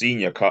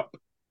Senior Cup,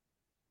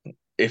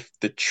 if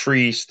the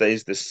tree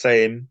stays the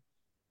same,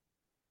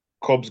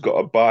 Cobb's got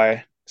a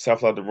bye,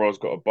 South London Royals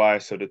got a bye,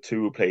 so the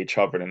two will play each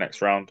other in the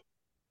next round.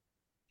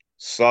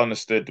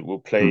 Sarnested will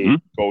play Hmm.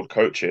 Gold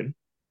Coaching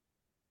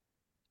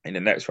in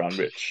the next round,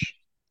 which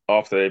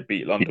after they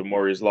beat London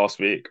Warriors last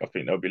week, I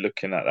think they'll be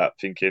looking at that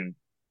thinking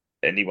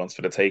anyone's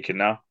for the taking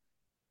now.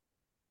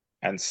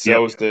 And Yep.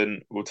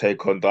 Selsdon will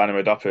take on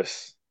Dynamo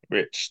Duppas,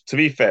 which, to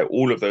be fair,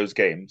 all of those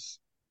games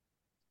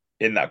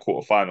in that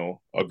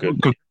quarterfinal are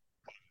good. Good.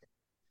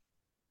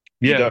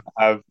 You Yeah. don't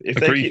have if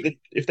they Agree.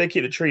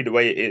 keep the tree the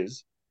way it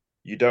is,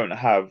 you don't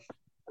have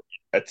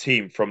a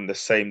team from the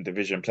same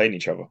division playing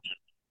each other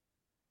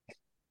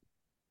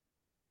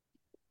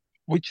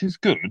Which is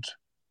good in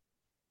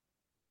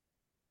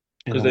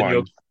because a then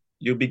way.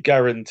 you'll be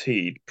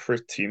guaranteed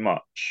pretty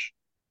much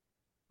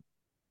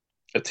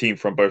a team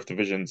from both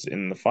divisions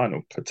in the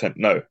final.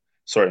 No,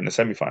 sorry, in the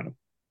semi final.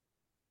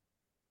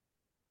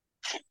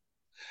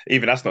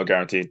 Even that's not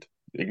guaranteed.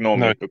 Ignore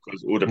No, me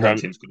because all the Prem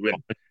no. teams could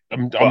win.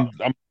 I'm But I'm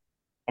I'm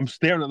I'm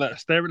staring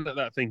at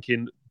that,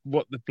 thinking,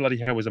 what the bloody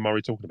hell is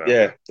Amari talking about?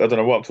 yeah, I don't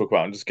know what I'm talking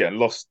about. I'm just getting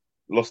lost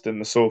in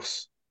the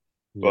sauce.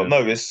 But Yeah,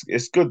 no,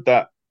 it's good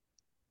that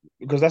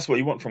because that's what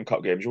you want from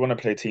cup games. You want to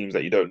play teams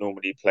that you don't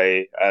normally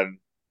play and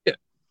yeah,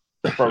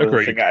 throw agreed.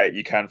 everything at it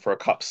you can for a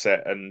cup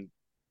set and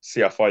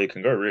see how far you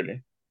can go,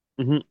 really.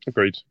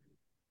 Agreed.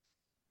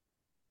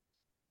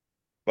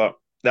 But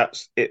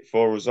that's it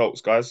for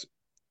results, guys.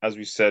 As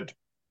we said,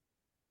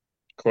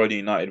 Croydon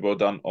United, well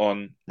done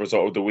on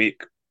result of the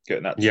week,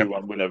 getting that Yep.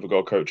 2-1 win over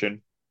goal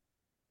coaching.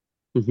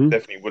 hmm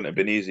Definitely wouldn't have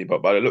been easy,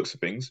 but by the looks of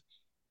things,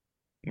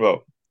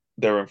 well,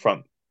 they were in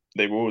front.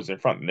 They were always in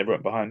front and they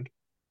weren't behind.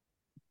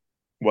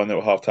 1-0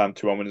 at half time,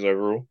 2-1 winners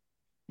overall.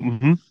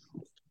 hmm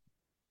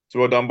So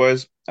well done,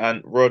 boys.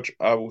 And Rog,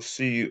 I will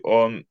see you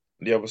on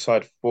the other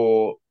side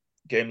for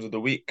games of the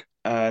week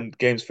and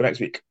games for next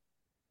week.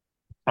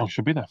 I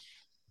should be there.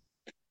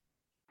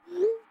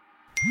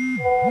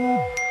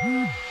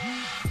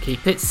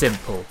 Keep it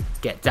simple.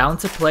 Get down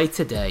to play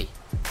today.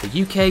 The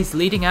UK's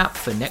leading app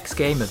for next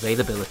game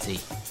availability.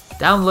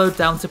 Download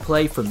Down to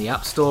Play from the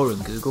App Store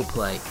and Google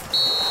Play.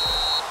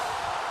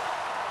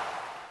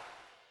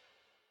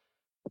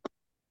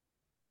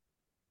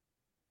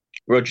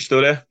 Rog, you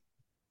still there?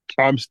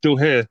 I'm still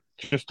here,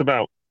 just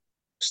about.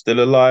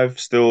 Still alive?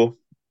 Still,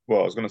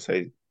 well, I was going to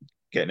say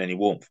getting any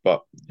warmth,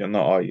 but you're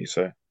not, are you?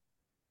 So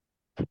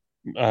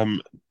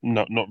Um,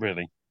 not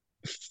really.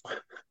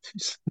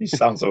 you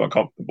sound so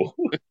uncomfortable.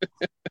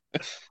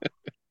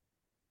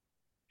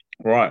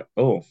 Right.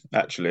 Oh,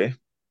 actually,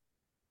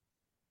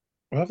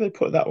 why have they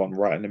put that one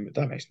right in the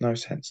That makes no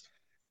sense.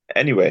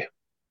 Anyway,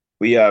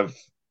 we have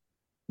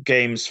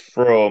games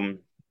from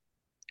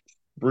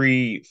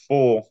three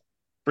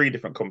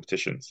different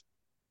competitions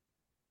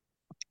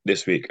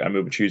this week, and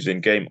we'll be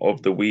choosing game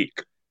of the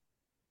week.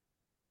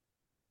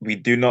 We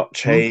do not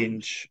Hmm?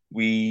 change.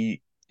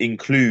 We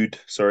include,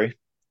 sorry,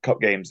 cup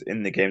games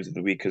in the games of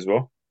the week as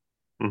well.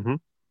 hmm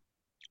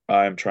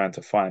I'm trying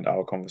to find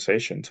our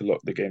conversation to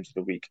lock the games of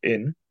the week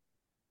in.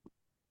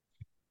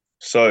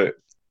 So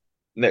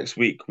next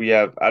week we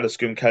have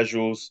Addiscombe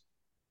Casuals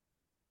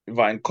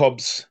inviting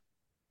Cobbs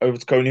over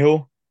to Coney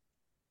Hall.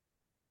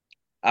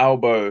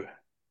 Albo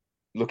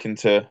looking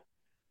to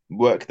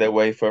work their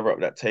way further up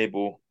that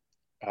table.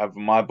 I have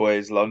my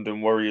boys,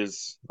 London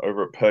Warriors,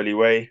 over at Purley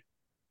Way.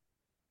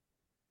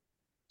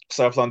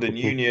 South London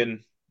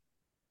Union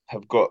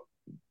have got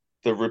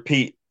the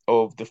repeat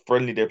of the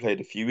friendly they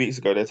played a few weeks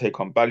ago. They take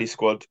on Bally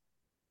Squad.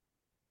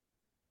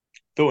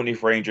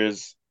 Thornleaf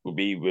Rangers will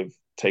be with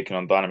taking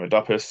on Dynamo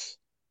Duppas.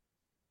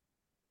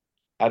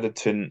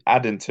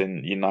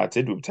 Addington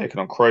United will be taking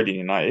on Croydon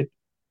United.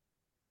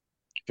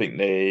 I think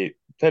they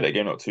played that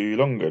game not too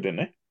long ago,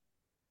 didn't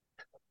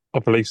I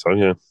believe so.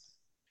 Yeah.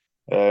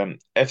 they?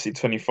 FC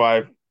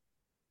 25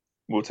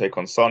 will take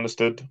on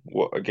Sanderstead.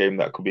 What a game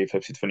that could be if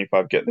FC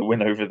 25 get the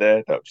win over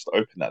there. That would just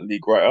open that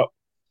league right up.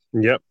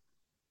 Yep.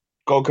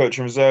 Gold Coach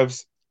and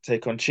Reserves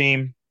take on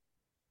Cheam.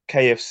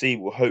 KFC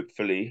will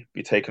hopefully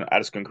be taking on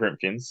Addiscombe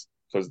Corinthians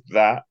because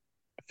I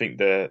think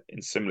they're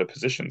in similar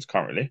positions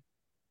currently.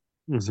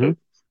 hmm So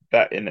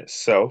that in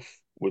itself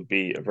would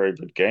be a very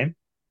good game.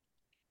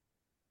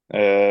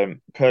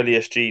 Purley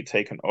SG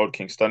taking Old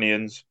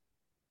Kingstonians.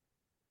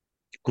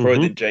 hmm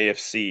Croydon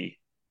JFC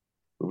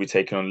will be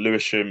taking on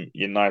Lewisham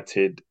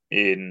United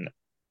in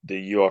the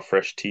You Are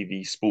Fresh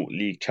TV Sport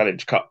League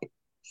Challenge Cup.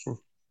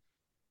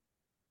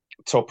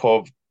 Top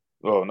of,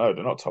 oh no,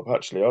 they're not top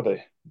actually, are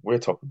they? We're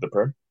top of the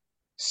Prem.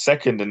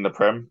 Second in the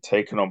Prem,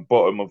 taking on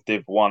bottom of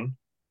Div 1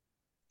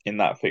 in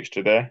that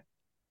fixture there.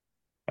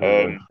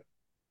 Oh, Um,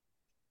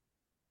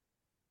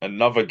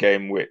 Another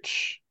game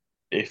which,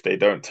 if they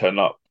don't turn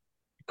up,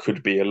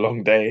 could be a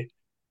long day.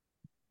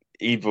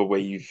 Either way,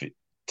 you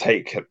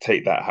take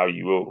that how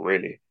you will,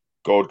 really.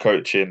 Gold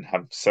Coaching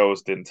have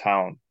Selsdon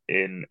Town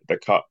in the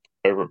cup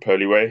over at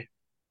Purley Way,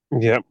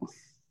 yep.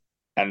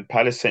 and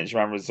Palace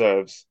Saint-Germain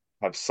Reserves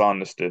have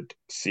Sanderstead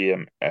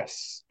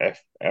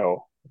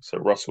CMSFL, so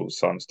Russell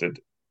Sanderstead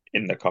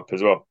in the cup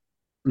as well.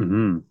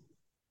 hmm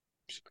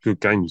Good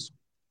games.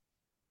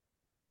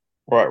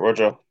 Right,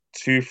 Roger.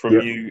 Two from Yep.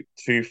 you,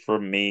 two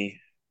from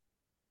me.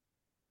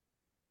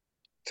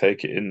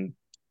 Take it in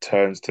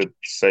turns to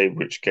say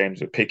which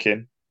games we're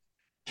picking.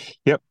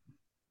 Yep.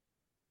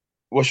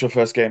 What's your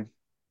first game?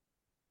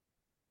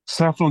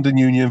 South London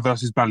Union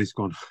versus Bally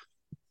Squad.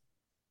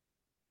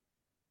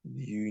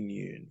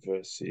 Union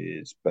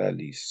versus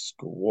Bally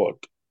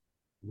Squad.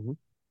 hmm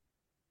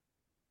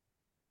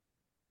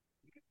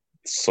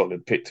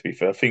Solid pick, to be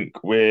fair. I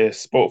think we're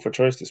sport for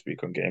choice this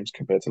week on games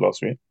compared to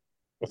last week,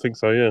 I think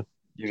so. Yeah.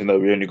 even though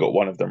we only got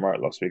one of them right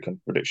last week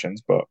on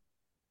predictions, but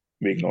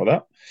we ignore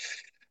that.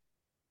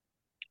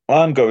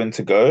 I'm going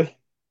to go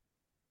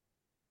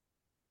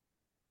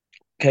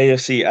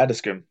KFC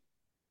Addiscombe.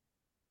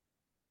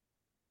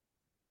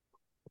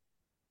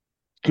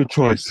 Good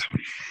choice.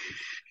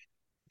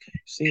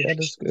 See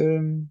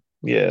Addiscombe.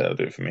 Yeah, that'll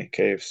do it for me.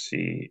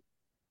 KFC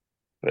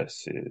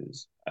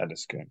versus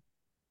Addiscombe.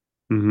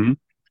 hmm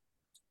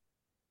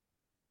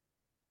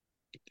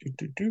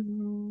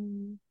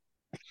Do.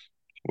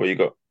 What you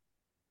got?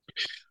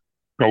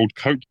 Gold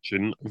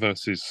coaching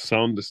versus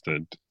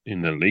Sanderstead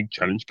in the League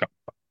Challenge Cup.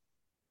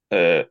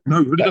 Uh,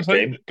 No, what did I that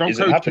say? game Gold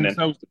isn't coaching happening.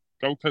 Selsdon.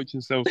 Gold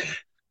coaching Selsdon.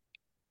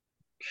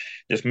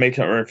 Just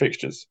making up our own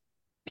fixtures.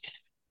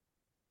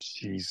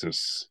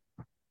 Jesus.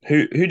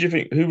 Who do you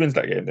think wins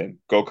that game then?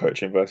 Goal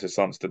coaching versus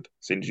Sunstead.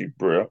 Seems you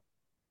brew up.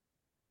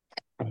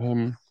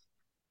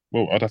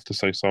 Well, I'd have to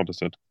say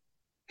Sanderstead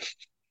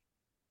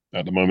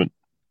at the moment.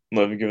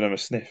 Not even giving them a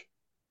sniff.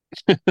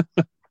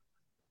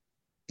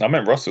 I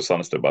meant Russell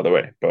Sunstead, by the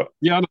way, but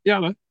Yeah, I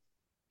know.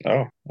 oh,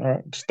 all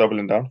right, just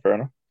doubling down. Fair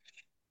enough.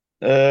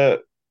 Uh,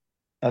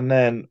 and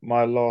then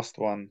my last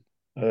one.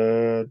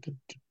 Do, do,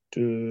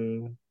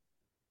 do.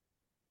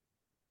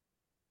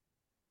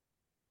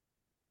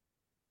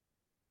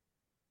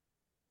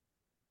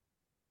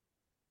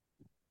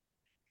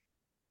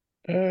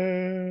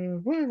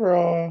 Where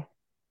are?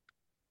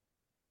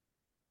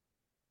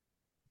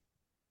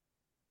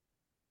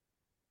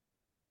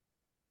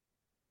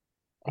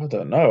 I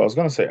don't know. I was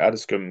gonna say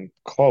Addiscombe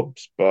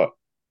Cobbs, but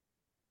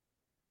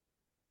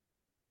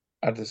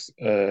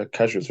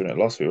Casuals won it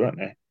last week, weren't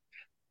they?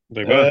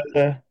 They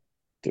were.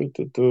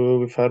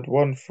 We've had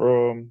one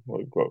from what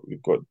we've got.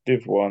 We've got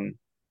Div 1,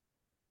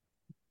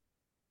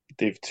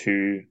 Div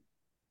 2,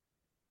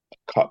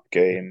 Cup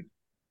game.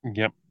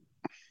 Yep.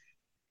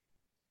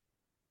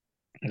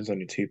 There's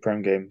only two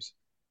Prem games.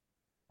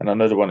 And I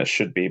know the one it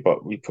should be,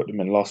 but we put them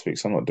in last week,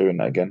 so I'm not doing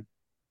that again.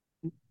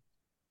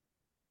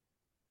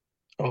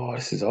 Oh,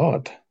 this is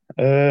hard.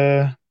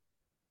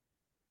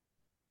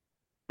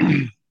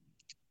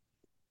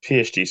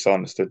 PSG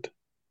Sanderstead.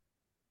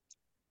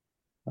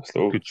 That's the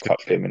little Good shout.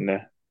 cup game in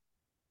there.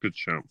 Good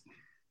shout.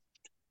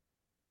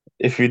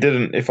 If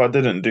I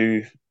didn't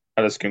do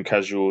Addiscombe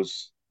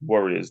Casuals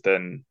Warriors,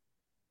 then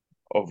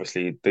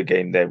obviously the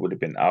game there would have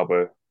been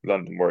Albo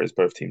London Warriors,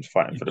 both teams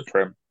fighting for the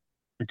Prem.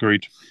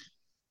 Agreed.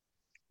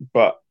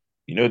 But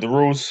you know the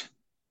rules.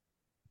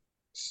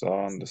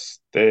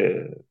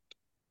 Sanderstead.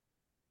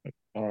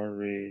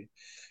 Sorry.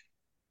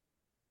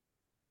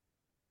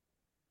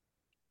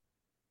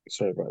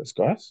 Sorry about this,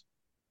 guys.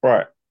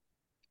 Right.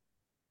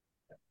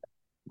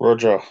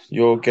 Roger,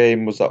 your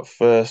game was up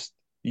first.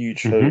 You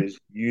Mm-hmm. chose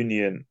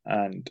Union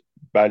and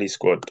Bally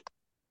Squad.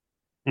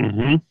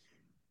 Mm-hmm.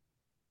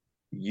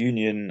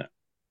 Union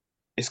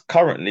is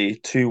currently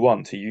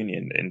 2-1 to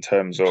Union in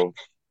terms of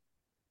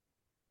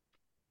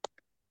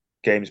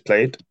games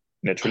played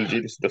in a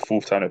trilogy. This is the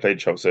fourth time they played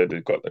each other. So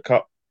they've got the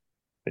cup,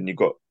 then you've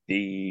got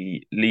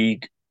the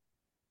league,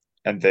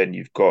 and then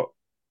you've got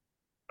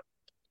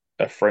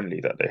a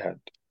friendly that they had,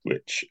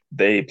 which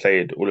they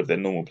played all of their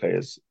normal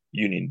players.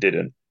 Union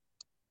didn't.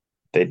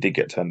 They did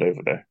get turned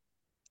over there.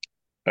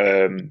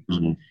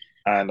 Mm-hmm.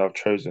 And I've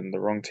chosen the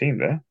wrong team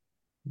there,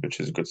 which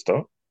is a good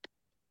start.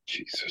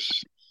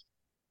 Jesus.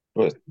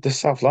 But this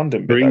South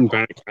London bit Bring that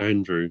back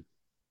Andrew.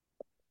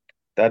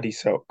 Daddy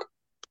Selk.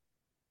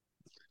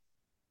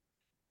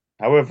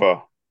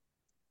 However,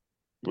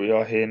 we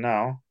are here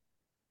now,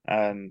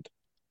 and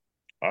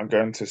I'm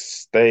going to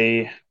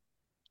stay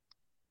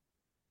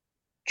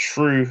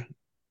true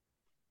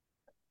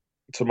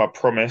to my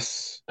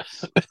promise.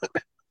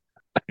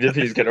 You didn't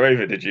think he's get away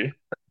with it, did you?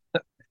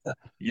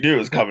 You knew it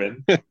was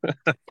coming.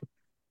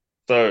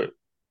 So,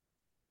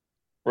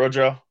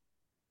 Roger,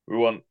 we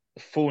want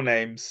full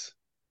names,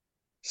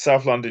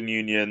 South London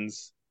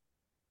Unions,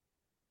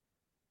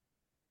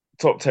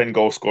 top 10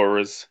 goal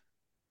scorers.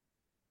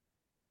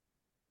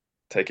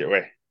 Take it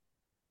away.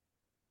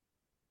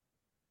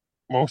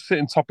 Well,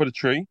 sitting top of the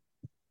tree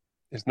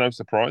is no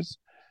surprise.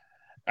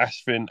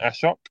 Ashvin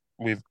Ashok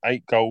with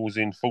 8 goals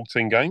in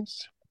 14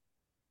 games.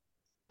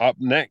 Up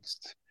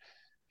next,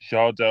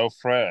 Jardel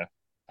Frere,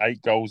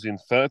 8 goals in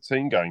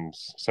 13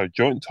 games. So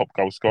joint top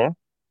goal scorer.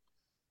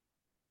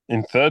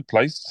 In third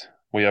place,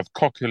 we have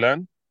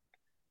Kokulan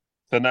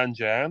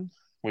Thananjan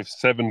with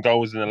 7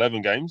 goals in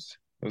 11 games.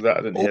 Was that?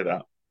 I didn't hear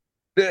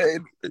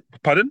that.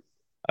 Pardon?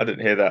 I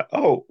didn't hear that.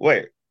 Oh,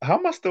 wait. How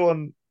am I still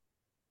on?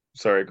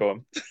 Sorry, go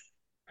on.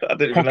 I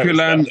didn't even notice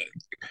that.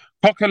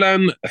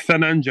 Kokulan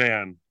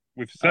Thananjan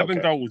with 7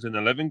 Okay. goals in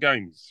 11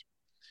 games.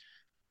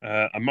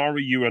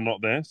 Amari, you are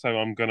not there, so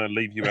I'm going to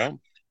leave you out.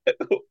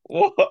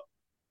 What?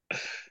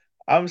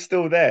 I'm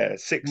still there.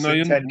 Six No, in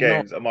you're 10 not.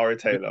 games. Amari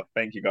Taylor.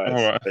 Thank you, All guys.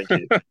 right. Thank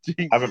you.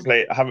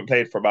 I haven't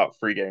played for about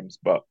 3 games,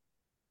 but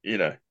you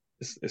know,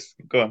 it's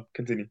go on,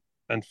 continue.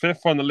 And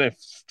fifth on the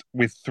list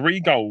with 3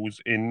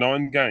 goals in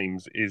 9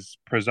 games is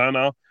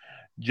Prasanna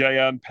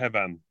Jayan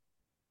Pevan.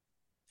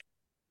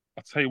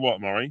 I'll tell you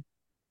what, Murray,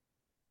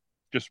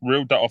 just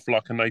reeled that off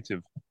like a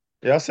native.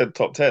 Yeah, I said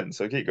top 10,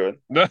 so keep going.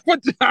 No,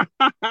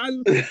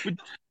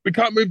 we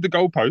can't move the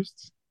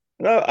goalposts.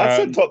 No, I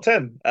said top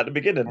 10 at the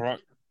beginning. All right.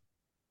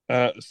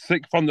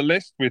 Sixth on the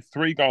list with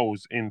 3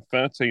 goals in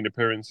 13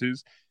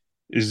 appearances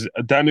is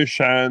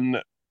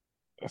Danushan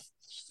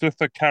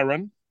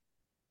Suthakaran.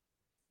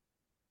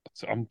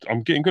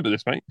 I'm getting good at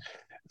this, mate.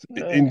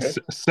 In Okay.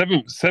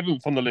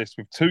 seventh on the list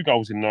with 2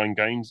 goals in 9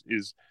 games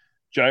is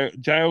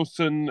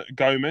Jailson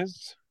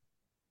Gomez.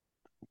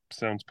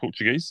 sounds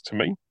Portuguese to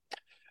me.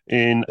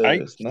 In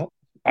It's not.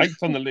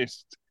 eighth on the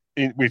list,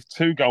 with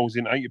 2 goals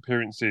in 8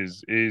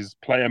 appearances, is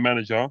player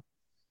manager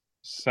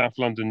South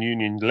London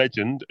Union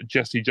legend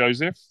Jesse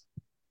Joseph.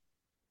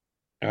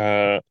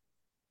 But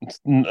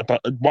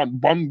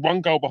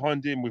one goal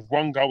behind him with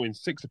 1 goal in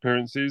 6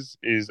 appearances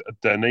is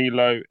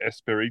Danilo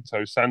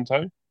Espirito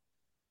Santo.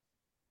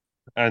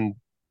 And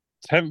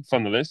 10th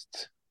on the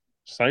list,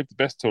 saved the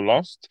best till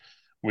last,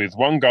 with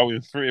 1 goal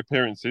in 3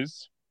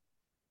 appearances.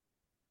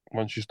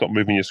 Once you stop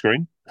moving your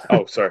screen,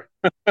 Oh, sorry.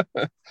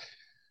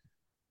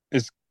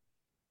 is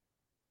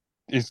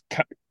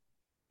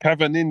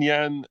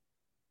Kavaninyan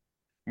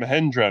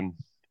Mahendran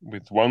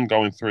with 1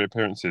 goal in 3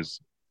 appearances.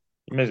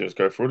 You may as well just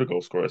go through the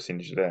goal scorer as soon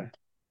as you're there.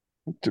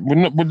 We're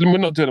not doing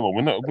them all.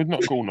 We're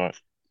not goal night.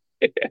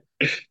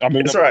 I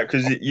mean, It's all right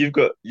because you're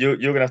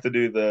gonna have to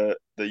do the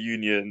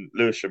Union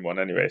Lewisham one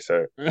anyway.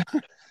 So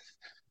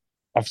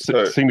I've seen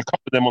a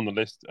couple of them on the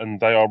list, and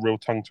they are real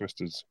tongue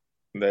twisters.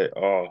 they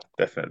are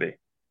definitely.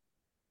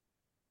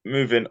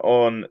 Moving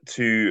on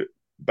to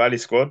Bally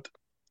Squad,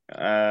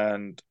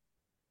 and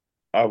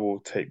I will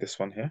take this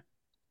one here.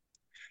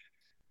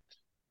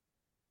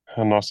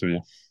 How nice of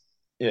you.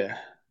 Yeah,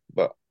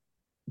 but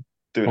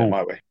doing it Oh,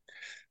 my way.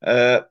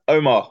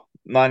 Omar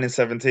 9 and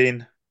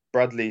 17,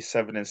 Bradley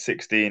 7 and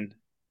 16,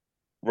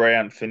 Ray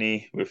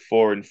Anthony with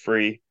 4 and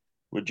 3,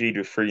 Wajid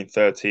with 3 and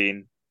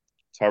 13,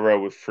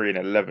 Tyrell with 3 and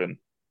 11.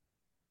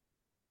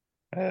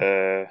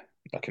 I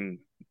can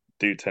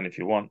do 10 if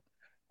you want.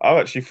 I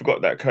actually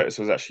forgot that Curtis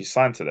was actually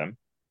signed to them.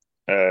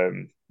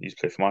 He used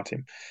to play for my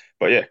team.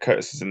 But yeah,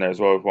 Curtis is in there as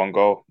well with 1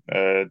 goal.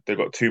 They've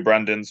got 2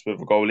 Brandons with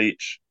a goal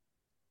each.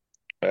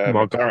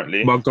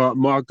 Apparently,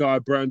 my guy,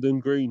 Brandon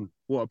Green.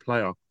 What a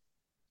player!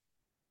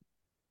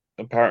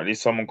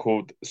 someone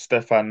called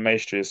Stefan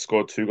Maestri has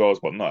scored 2 goals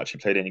but not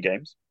actually played any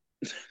games.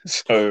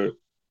 So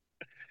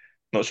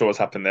not sure what's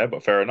happened there,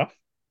 but fair enough.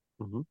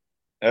 Mhm.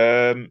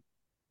 Um,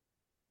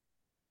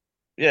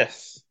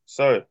 yes.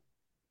 So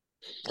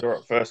you're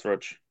up first,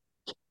 Rog.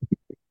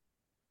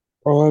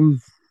 Um,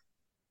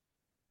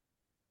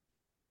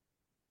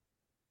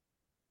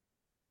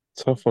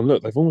 Tough one.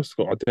 Look, they've almost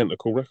got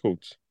identical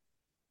records.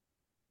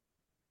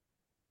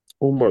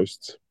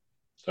 Almost.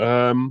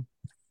 Um,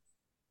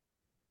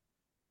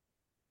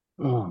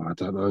 I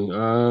don't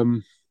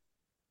know.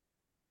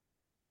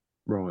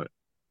 Right.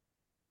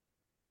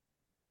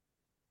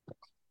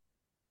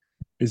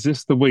 Is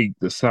this the week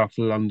that South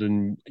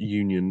London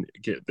Union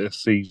get their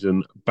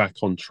season back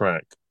on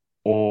track,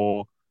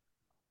 or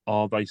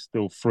are they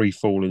still free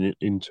falling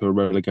into a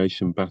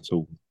relegation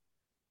battle?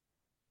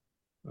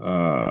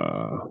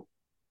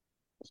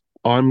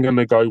 I'm going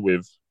to go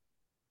with,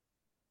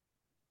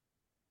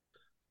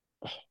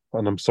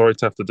 and I'm sorry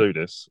to have to do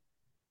this.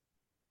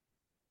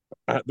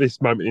 At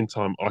this moment in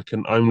time, I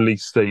can only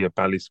see a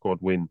Bally squad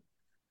win.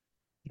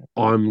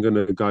 I'm going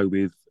to go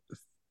with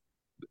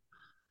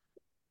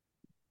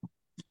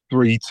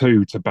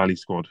 3-2 to Bally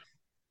squad.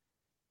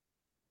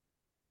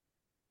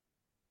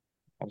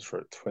 I was for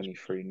a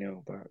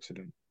 23-0 by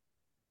accident.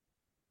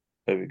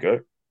 There we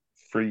go.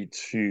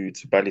 3-2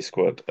 to Bally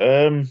Squad.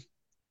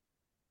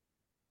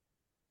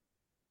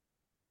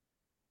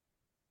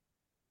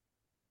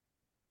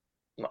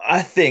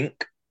 I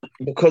think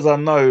because I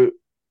know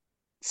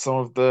some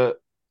of the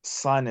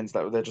signings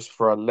that were there just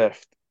before I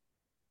left,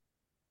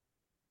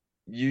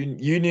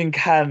 Union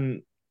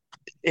can,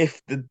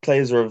 if the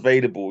players are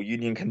available,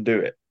 Union can do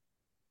it.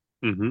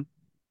 Mm-hmm.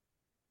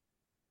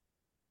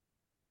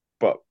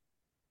 But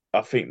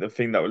I think the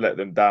thing that would let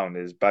them down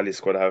is Bally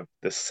Squad have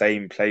the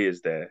same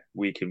players there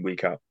week in,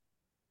 week out.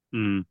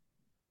 Mm.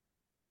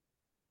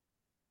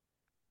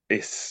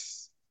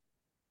 It's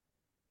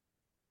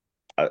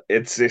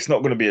it's not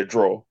going to be a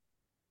draw,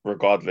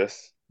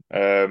 regardless.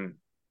 But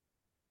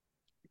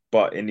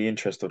in the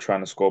interest of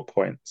trying to score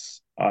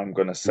points, I'm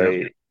going to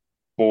Yeah. say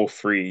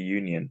 4-3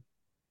 Union.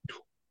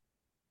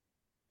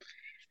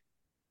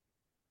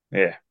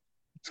 Yeah,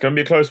 it's going to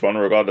be a close one,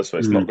 regardless. But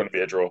it's not going to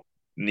be a draw.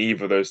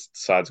 Neither of those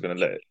sides are going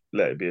to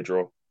let it be a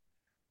draw.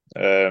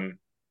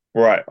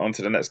 Right, on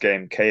to the next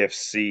game: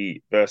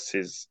 KFC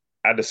versus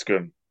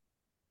Addiscombe.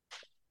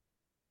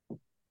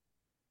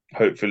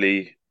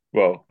 Hopefully,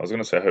 well, I was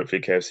going to say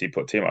hopefully KFC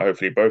put a team out.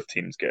 Hopefully, both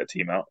teams get a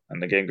team out,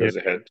 and the game goes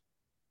ahead.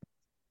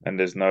 And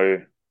there's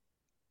no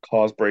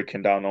cars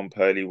breaking down on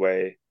Purley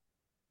Way.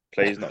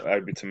 Players not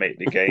able to make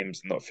the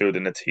games, not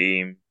fielding a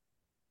team.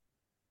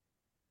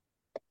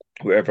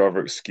 Whatever other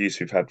excuse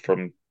we've had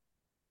from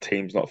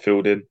teams not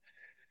fielding.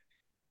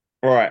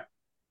 Right.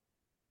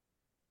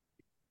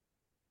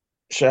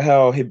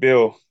 Shahel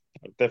Hibil,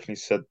 I've definitely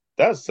said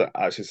that's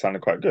actually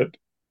sounded quite good.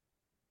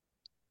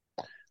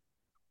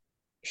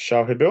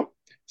 Shahel Hibil,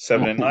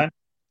 7 and 9.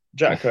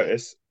 Jack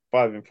Curtis,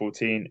 5 and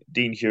 14.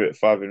 Dean Hewitt,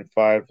 5 and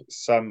 5.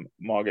 Sam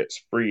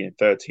Margetts, 3 and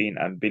 13.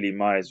 And Billy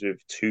Myers with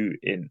 2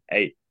 in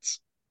 8.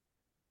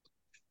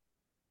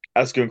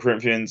 Askin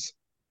Corinthians,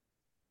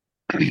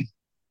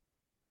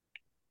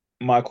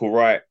 Michael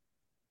Wright,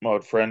 my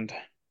old friend,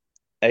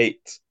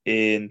 8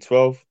 in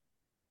 12.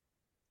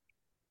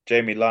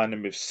 Jamie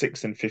Lynon with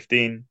 6 and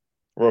 15.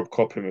 Rob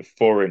Coppin with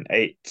 4 in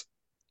 8,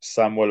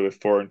 Sam Weller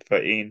with 4 in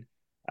 13,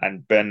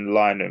 and Ben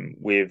Lynham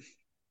with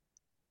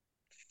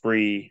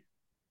 3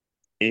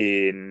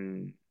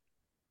 in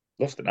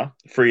lost it now.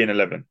 3 in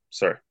 11.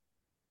 Sorry.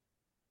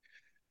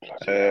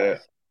 Bloody hell. Uh,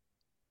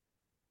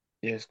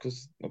 yeah, it's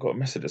because I got a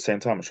message at the same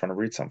time. I was trying to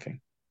read something.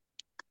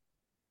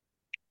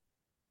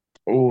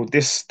 Oh,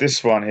 this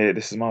one here.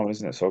 This is my one,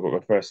 isn't it? So I got to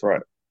go first,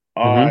 right?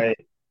 Hmm. I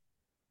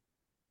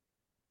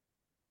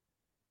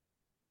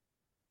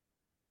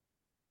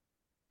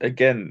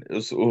again,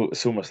 it's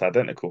almost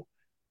identical.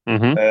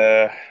 Hmm.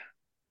 Uh,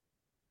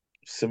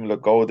 Similar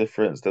goal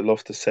difference. They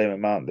lost the same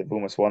amount. They've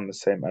almost won the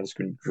same. I just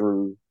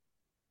drew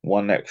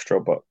one extra,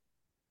 but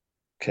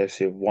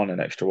KFC have won an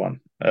extra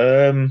one.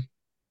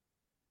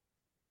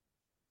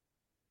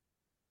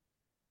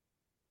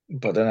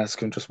 But then that's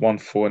just won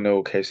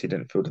 4-0. KFC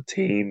didn't field the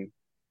team.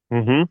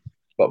 Hmm.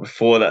 But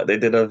before that, they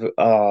did have.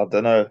 I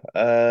don't know.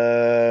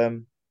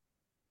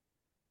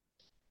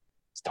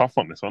 It's tough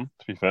on this one,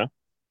 to be fair.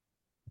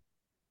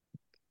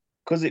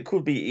 Because it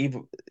could be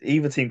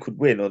either team could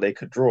win or they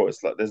could draw.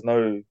 It's like there's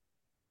no.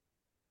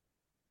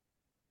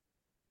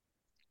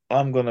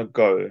 I'm gonna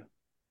go.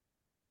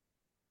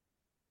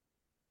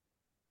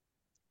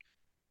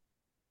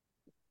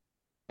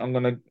 I'm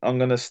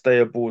gonna stay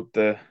aboard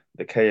the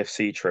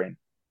KFC train.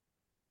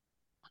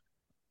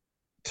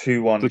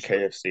 2-1 The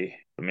KFC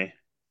for me.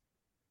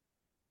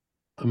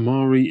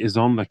 Amari is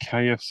on the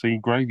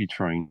KFC gravy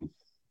train.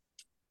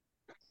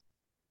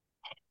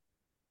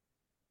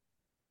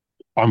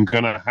 I'm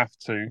gonna have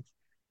to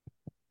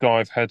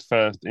dive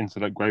headfirst into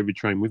that gravy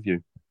train with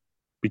you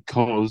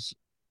because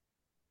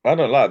I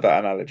don't like that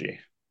analogy.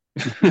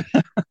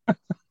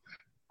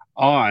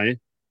 I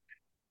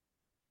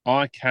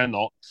I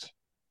cannot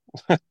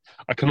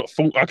I cannot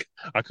fault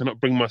I cannot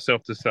bring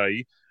myself to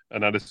say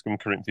an Addiscombe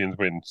Corinthians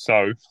win.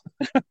 So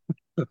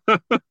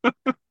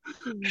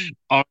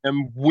I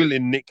am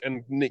willing Nick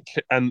and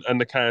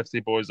the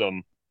KFC boys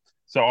on.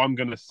 So I'm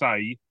gonna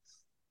say,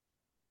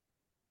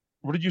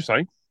 what did you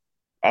say?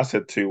 I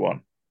said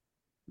 2-1.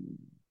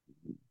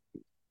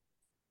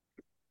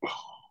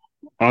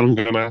 I'm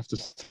gonna have to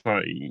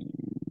say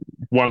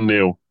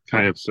 1-0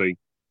 KFC.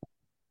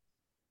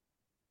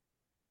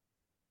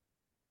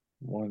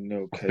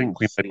 1-0 I think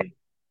we may, KFC.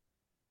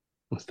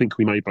 I think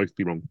we may both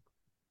be wrong.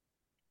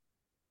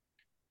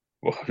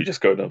 Well, we're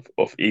just going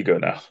off ego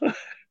now.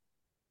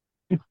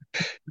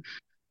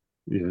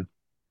 Yeah.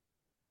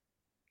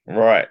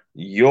 Right.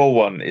 Your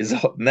one is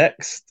up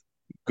next.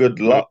 Good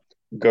No. luck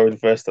going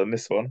first on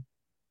this one.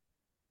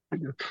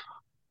 And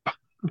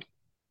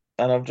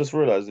I've just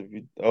realized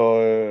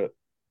if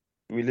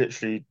we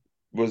literally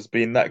was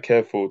being that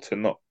careful to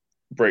not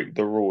break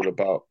the rule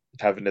about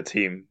having a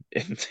team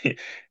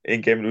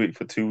in game of the week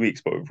for 2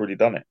 weeks, but we've already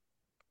done it.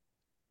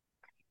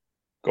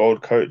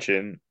 Gold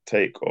coaching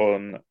take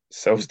on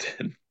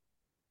Selsden.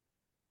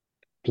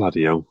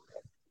 Bloody hell.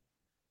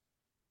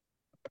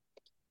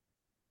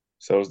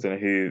 Selsden,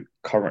 who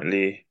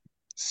currently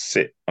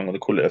sit, I'm going to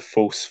call it a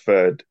false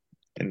third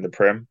in the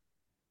Prem.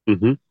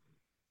 Hmm.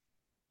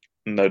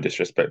 No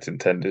disrespect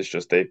intended, it's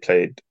just they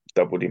played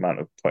double the amount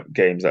of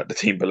games that the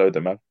team below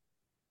them have.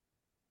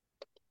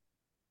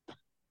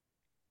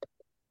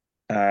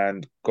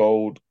 And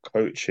gold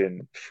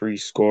coaching, free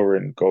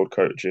scoring, gold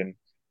coaching,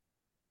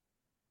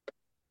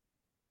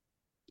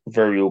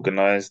 very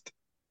organized.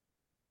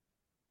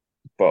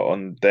 But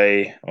on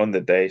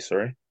the day,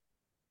 sorry,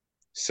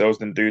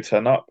 Selsden do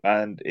turn up,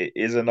 and it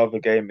is another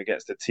game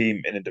against a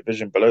team in a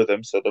division below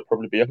them, so they'll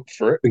probably be up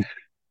for it.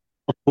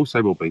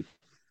 Also will be.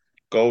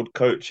 Gold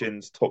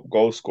coaching's top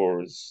goal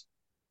scorers,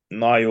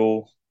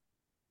 Niall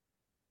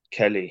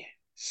Kelly,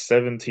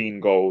 17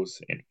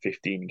 goals in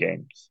 15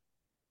 games.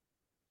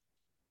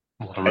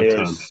 What a Ayo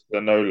return.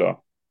 Sonola,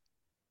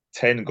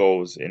 10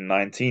 goals in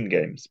 19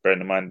 games.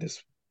 Bearing in mind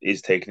this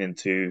is taking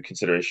into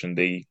consideration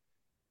the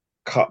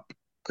cup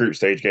group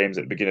stage games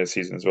at the beginning of the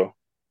season as well.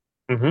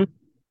 Hmm.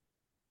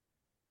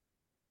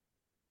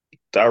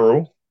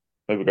 Daryl,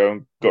 there we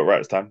go, got it right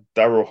this time.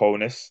 Daryl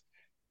Holness,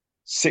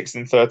 6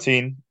 in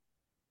 13.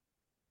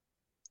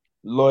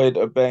 Lloyd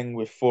Obeng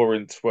with 4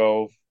 in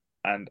 12,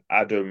 and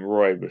Adam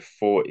Roy with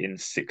 4 in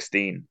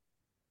 16.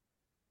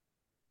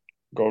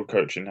 Gold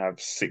coaching have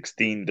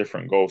 16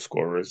 different goal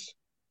scorers,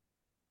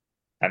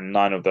 and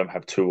 9 of them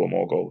have 2 or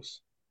more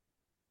goals.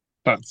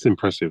 That's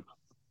impressive.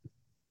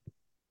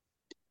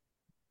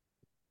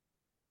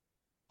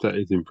 That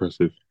is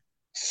impressive.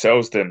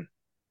 Selsden,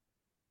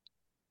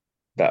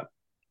 that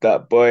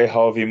that boy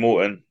Harvey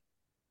Morton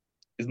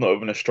is not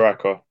even a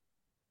striker.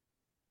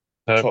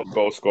 Uh, Top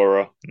goal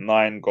scorer,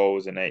 9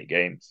 goals in 8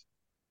 games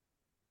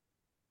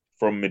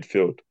from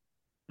midfield.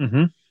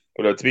 hmm.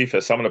 Although to be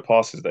fair, some of the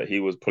passes that he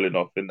was pulling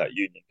off in that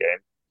Union game,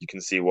 you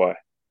can see why.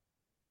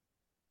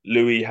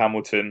 Louis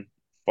Hamilton,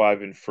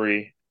 5 in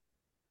 3.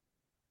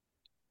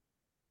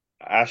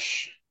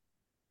 Ash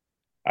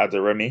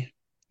Adaremi,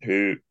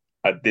 who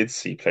I did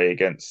see play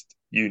against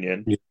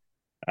Union, Yeah.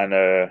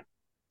 and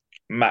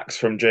Max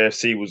from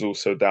JFC was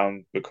also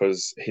down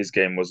because his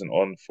game wasn't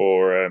on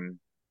for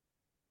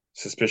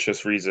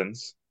suspicious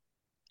reasons.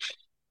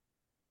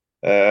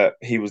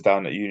 He was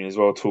down at uni as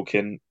well,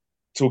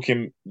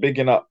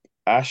 bigging up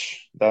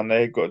Ash down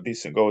there. Got a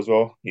decent goal as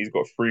well. He's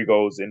got 3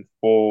 goals in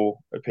 4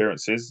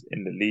 appearances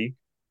in the league.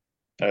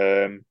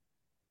 Um,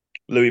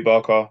 Louis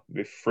Barker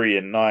with 3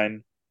 in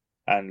 9,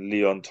 and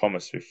Leon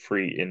Thomas with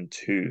 3 in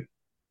 2.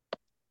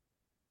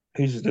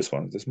 Whose is this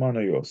one? Is this mine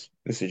or yours?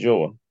 This is your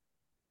one.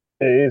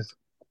 It is.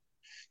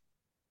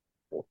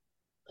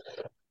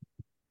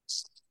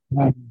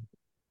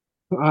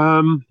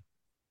 Um,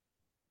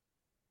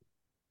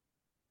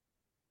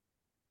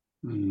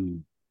 hmm,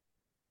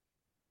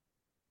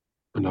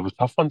 Another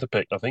tough one to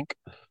pick, I think.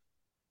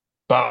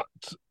 But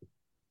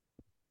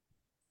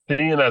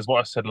seeing as what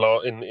I said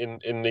in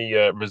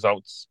the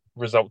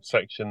results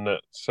section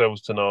that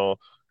Selston are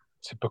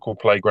typical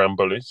playground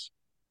bullies,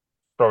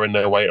 throwing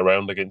their weight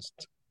around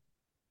against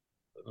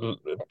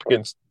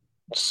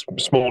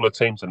smaller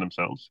teams than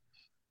themselves,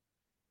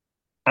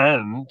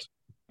 and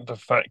the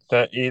fact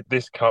that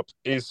this cup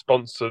is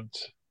sponsored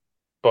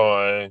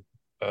by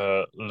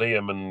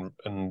Liam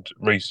and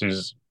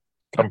Reese's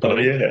Oh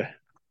company. yeah.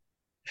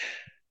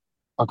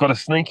 I've got a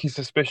sneaky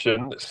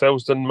suspicion that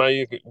Selsden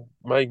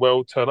may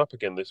well turn up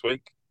again this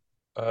week.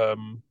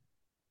 Um,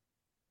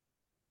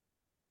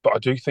 but I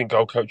do think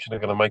goal coaching are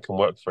going to make them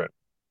work for it.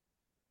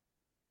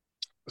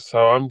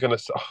 So I'm going to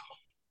say,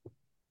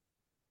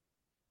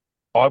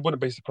 I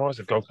wouldn't be surprised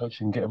if goal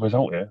coaching get a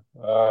result here.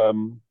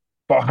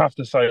 But I have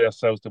to say,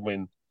 ourselves to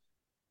win.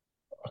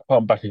 I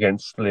can't back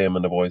against Liam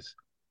and the boys.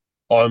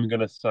 I'm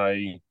going to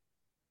say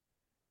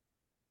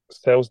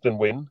Selsden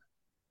win.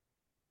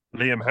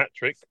 Liam hat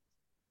trick,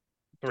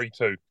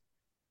 3-2.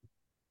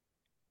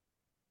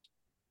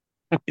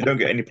 You don't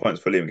get any points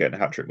for Liam getting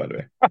a hat trick, by the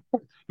way.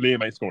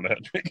 Liam ain't scoring a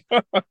hat trick.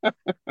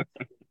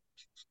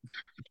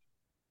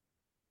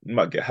 He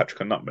might get a hat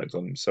trick of nutmegs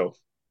on himself.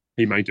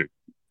 He may do.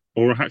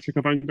 Or a hat trick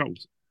of own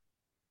goals.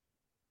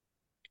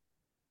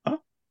 Huh?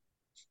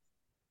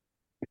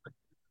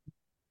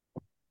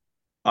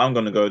 I'm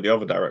gonna go the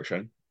other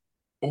direction.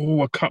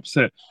 Oh, a cup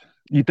set.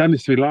 You done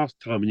this to me last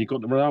time and you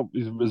got the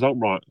result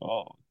right.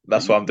 Oh,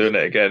 That's why I'm doing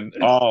it again.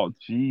 oh,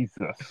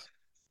 Jesus.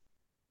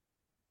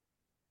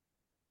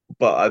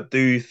 But I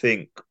do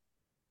think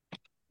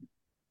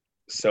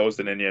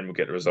Selsden in the end will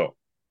get the result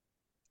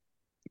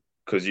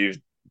because you've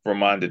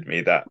reminded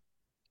me that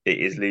it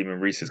is Lehman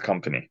Reese's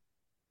company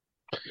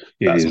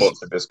It that is.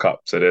 sponsored this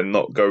cup, so they're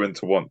not going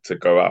to want to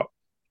go out.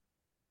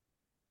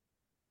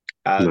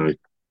 No. And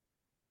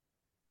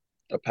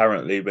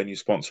apparently, when you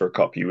sponsor a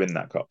cup, you win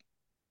that cup.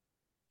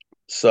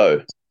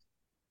 So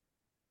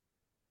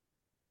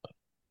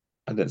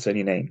I didn't say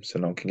any names, so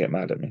no one can get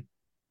mad at me.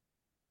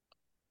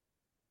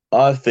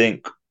 I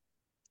think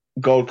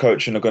Gold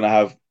Coaching are going to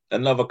have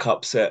another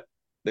cup set.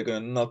 They're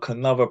going to knock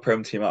another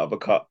Prem team out of a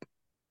cup,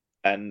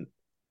 and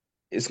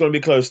it's going to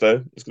be close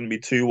though. It's going to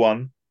be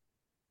 2-1.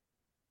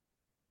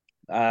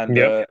 And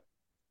Yep.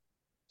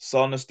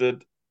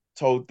 Sarnested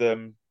told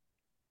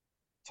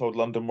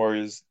London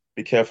Warriors,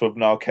 be careful of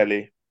Niall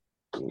Kelly.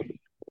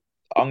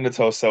 I'm going to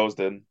tell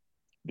Selsden,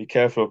 be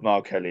careful of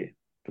Niall Kelly,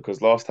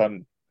 because last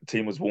time the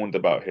team was warned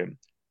about him,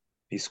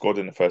 he scored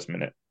in the first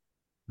minute.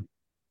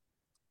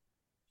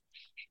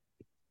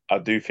 I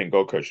do think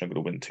Gold Coaching are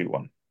going to win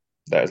 2-1.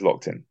 That is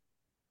locked in.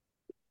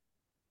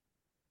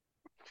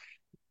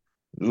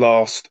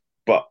 Last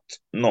but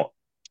not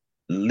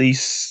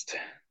least,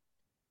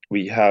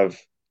 we have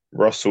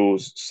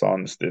Russell's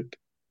Sarnested.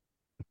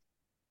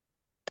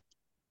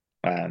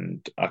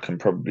 And I can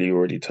probably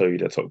already tell you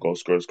their top goal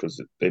scorers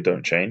because they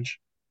don't change.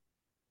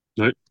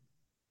 No.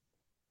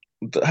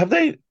 Have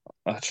they?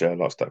 Actually,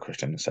 I'll ask that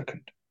question in a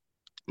second.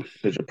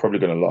 Because you're probably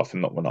going to laugh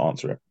and not want to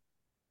answer it.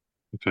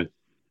 Okay.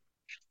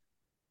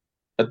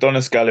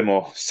 Adonis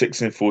Gallimore,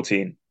 6 in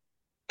 14.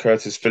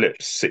 Curtis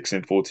Phillips, 6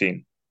 in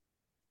 14.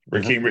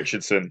 Raheem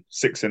Richardson,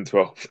 6 in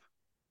 12.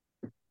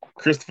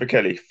 Christopher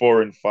Kelly,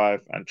 4 in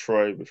 5. And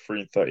Troy with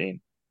 3 in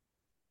 13.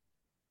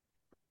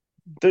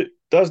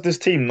 Does this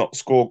team not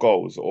score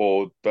goals,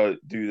 or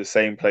do the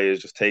same players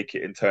just take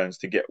it in turns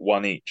to get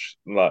one each,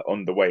 like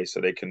on the way,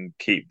 so they can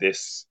keep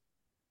this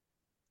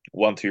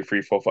 1, 2,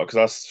 3, 4, 5? Because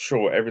I'm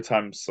sure every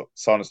time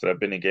Sarnested have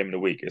been in game of the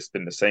week, it's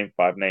been the same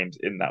 5 names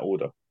in that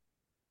order.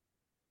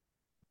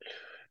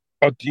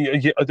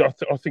 Yeah,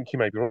 I think you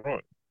may be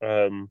right.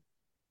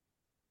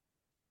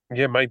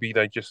 Yeah, maybe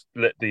they just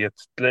let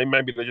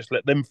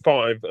them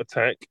 5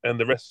 attack and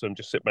the rest of them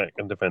just sit back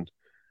and defend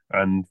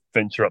and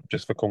venture up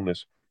just for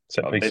corners,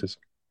 set pieces.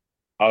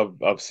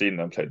 I've seen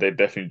them play. They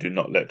definitely do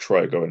not let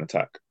Troy go and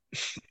attack.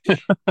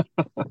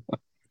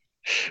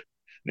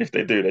 If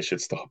they do, they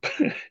should stop.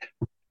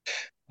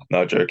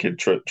 No, joking.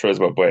 Troy's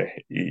my boy.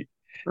 He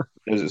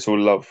knows it's all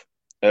love.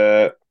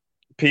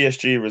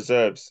 PSG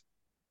reserves.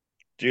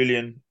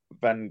 Julian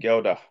Van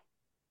Gelder.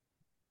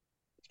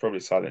 It's probably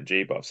silent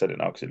G, but I've said it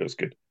now because it looks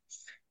good.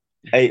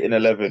 8 in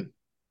 11.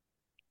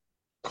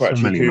 Kwatchi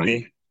Familiar, mate.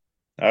 Kumi.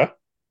 Huh?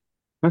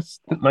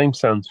 That name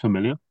sounds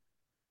familiar.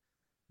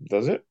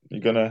 Does it?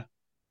 You're gonna.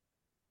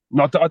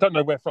 No, I don't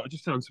know where from. It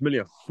just sounds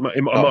familiar. I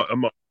Oh,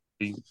 might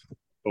be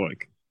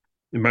like.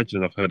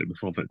 Imagine I've heard it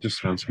before, but it just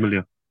sounds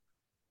familiar.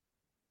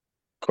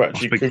 I'll Kwachi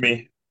speak.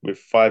 Kumi with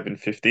 5 in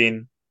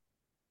 15.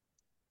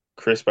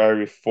 Chris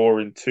Barry with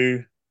 4 in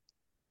 2.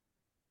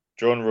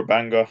 John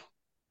Rabanga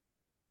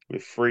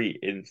with 3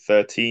 in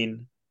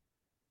 13.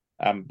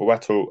 And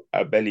Boato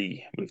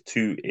Abeli with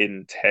 2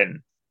 in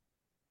 10.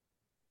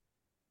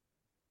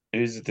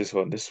 Who's this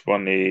one? This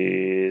one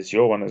is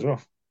your one as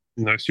well,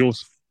 No, it's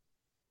yours.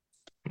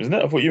 isn't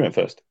it? I thought you went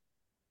first.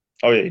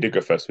 Oh yeah, you did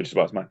go first, which is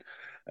why it's mine.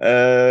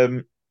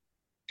 Um,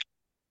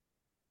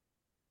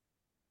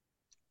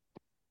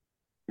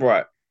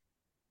 right.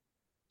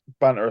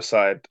 Banter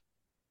aside,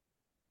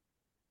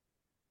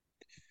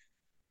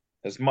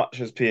 as much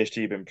as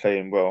PSG been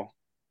playing well,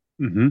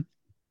 Hmm.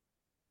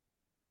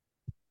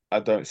 I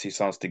don't see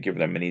Sunderland giving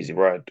them an easy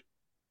ride.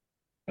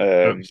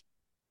 No, Um,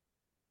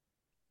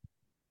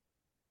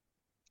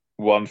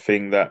 One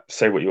thing that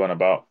say what you want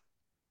about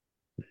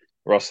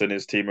Russ and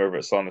his team over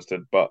at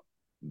Sunderland, but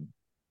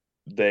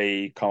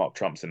they come up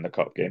trumps in the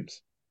cup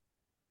games.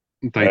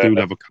 they Uh, do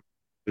love a cup.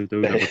 They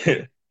do love a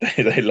cup.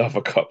 they love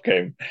a cup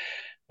game.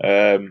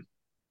 Um,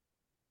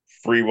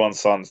 3-1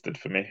 Suns did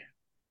for me.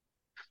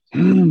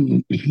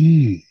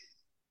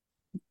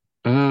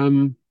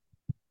 um,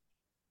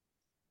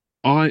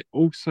 I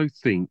also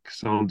think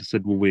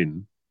Sanderson will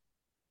win,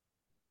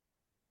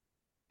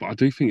 but I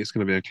do think it's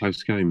going to be a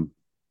close game,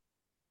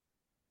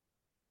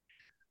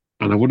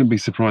 and I wouldn't be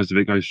surprised if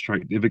it goes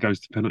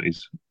to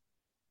penalties.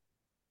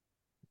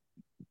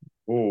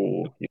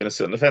 Oh, you're gonna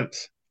sit on the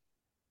fence.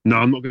 No,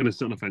 I'm not going to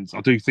sit on the fence.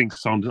 I do think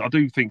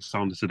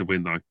Sanderson will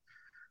win though.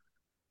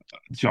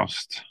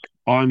 Just,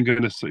 I'm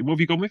going to say, what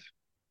have you gone with?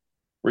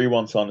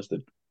 3-1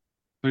 Sunderland.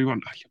 3-1.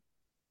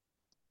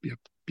 Oh,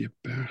 you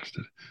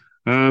bastard.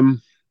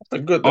 Um,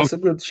 That's a good. I'll, That's a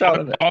good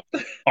shout, isn't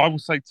it? I will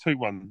say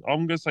 2-1.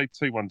 I'm going to say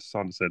 2-1 to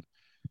Sanderson.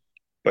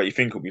 But you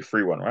think it'll be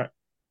 3-1, right?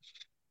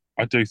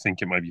 I do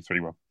think it may be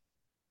 3-1.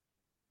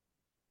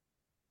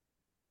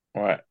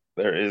 All right.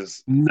 There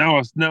is. Now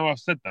I've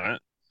said that,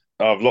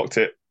 Oh, I've locked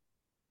it.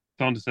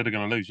 Sanderson are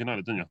going to lose. You know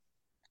that, didn't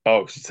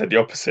Oh, she said the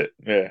opposite.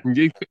 Yeah.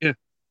 you? Yeah.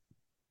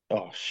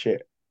 Oh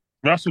shit.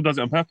 Russell does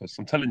it on purpose.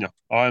 I'm telling you.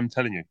 I am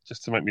telling you,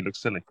 just to make me look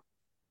silly.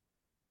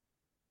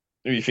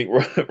 You think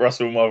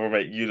Russell will Marvel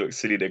make you look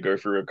silly to go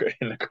through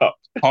in the cup?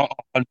 100%.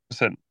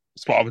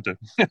 That's what I would do.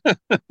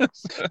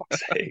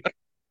 Fuck's sake.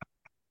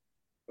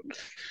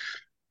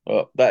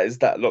 Well, that is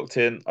that locked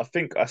in. I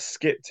think I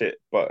skipped it,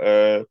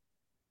 but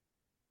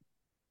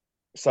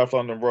South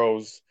London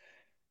Rolls,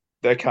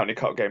 their County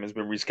Cup game has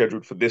been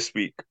rescheduled for this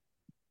week,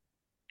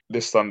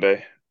 this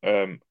Sunday.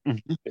 Um,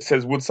 it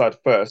says Woodside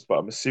first, but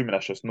I'm assuming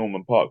that's just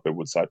Norman Park where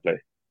Woodside play.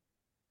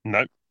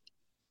 No,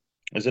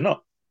 Is it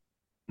not?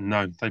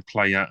 no, they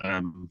play at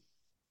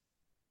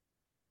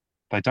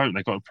they don't.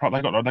 They play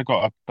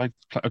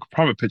a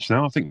private pitch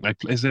now. I think they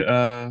is it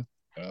do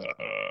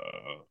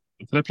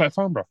they play at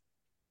Farnborough?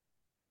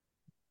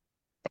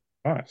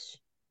 Nice.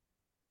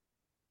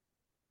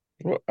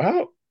 What?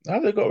 How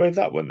they got away with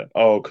that one then?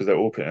 Oh, because they're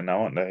all pitching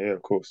now, aren't they? Yeah,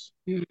 of course.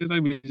 Yeah, they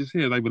were just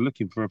here. They were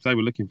looking for a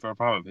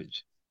private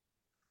pitch.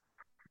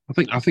 I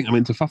think I'm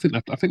into.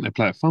 I think they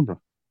play at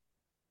Farnborough.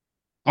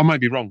 I may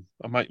be wrong.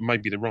 May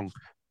be the wrong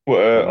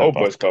What? on that, Old but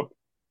Boys Club.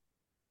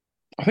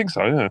 I think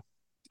so. Yeah,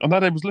 I know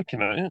they was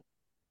looking at it.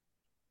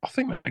 I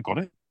think they got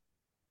it.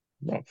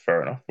 Oh,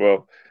 fair enough.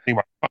 Well,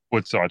 Anyway,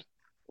 Woodside.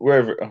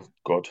 wherever. Oh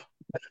God.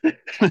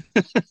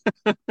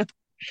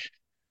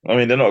 I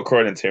mean, they're not a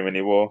Croydon team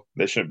anymore.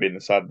 They shouldn't be in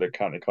the side of the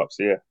County Cup.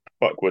 So yeah,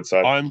 fuck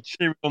Woodside. I'm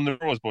cheering on the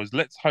Royals boys.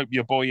 Let's hope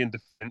your boy in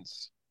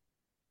defence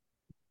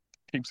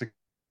keeps a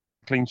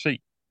clean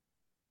sheet.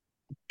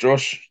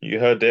 Josh, you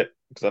heard it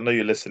because I know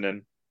you're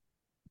listening.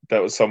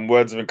 There was some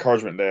words of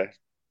encouragement there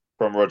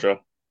from Roger.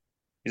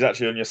 He's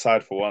actually on your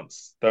side for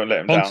once. Don't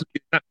let him down.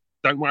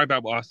 Don't worry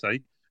about what I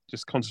say.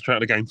 Just concentrate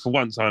on the game. For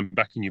once, I'm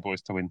backing you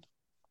boys to win.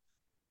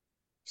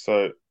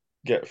 So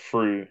get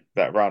through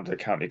that round of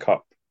the County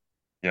Cup.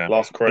 Yeah,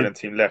 Last it, Croydon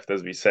team left,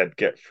 as we said.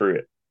 Get through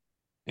it.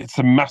 it's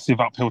a massive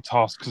uphill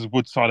task because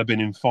Woodside have been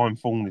in fine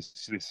form this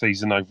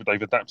season.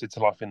 They've adapted to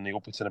life in the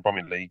Orpington and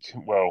Bromwich League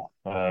well.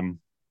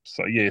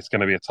 So yeah, it's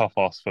going to be a tough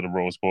ask for the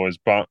Royals boys,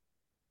 but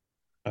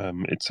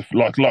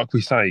like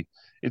we say,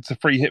 it's a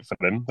free hit for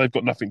them. They've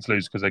got nothing to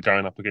lose because they're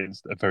going up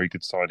against a very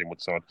good side in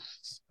Woodside.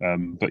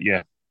 But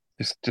yeah,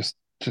 just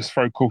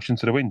throw caution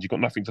to the wind. You've got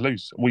nothing to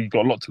lose. Well, you've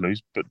got a lot to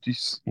lose, but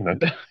just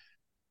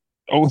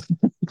oh,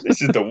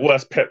 This is the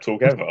worst pep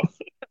talk ever.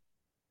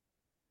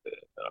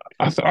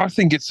 I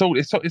think it's all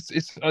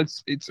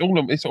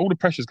the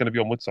pressure's going to be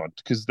on Woodside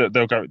because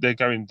they're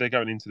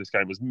going into this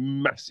game as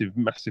massive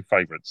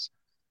favourites.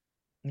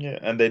 Yeah,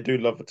 and they do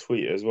love a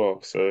tweet as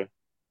well. So,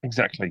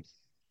 Exactly.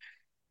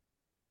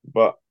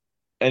 but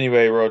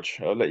anyway, Rog,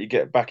 I'll let you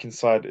get back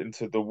inside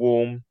into the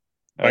warm.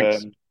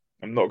 Thanks.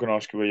 I'm not going to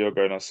ask you where you're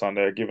going on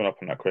Sunday. I've given up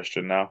on that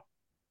question now.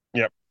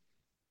 Yep.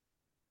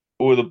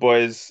 All the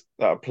boys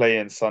that are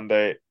playing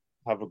Sunday,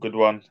 have a good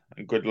one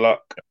and good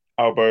luck.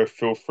 Albo,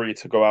 feel free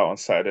to go out on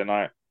Saturday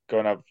night. Go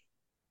and have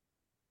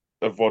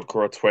a vodka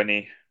or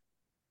 20.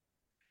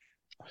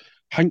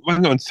 Hang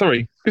on,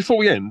 sorry. Before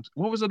we end,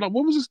 what was it like?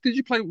 What was this? Did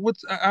you play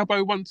Woods at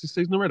Albo once this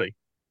season already?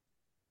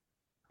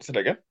 Say that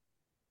again.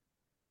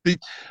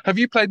 Have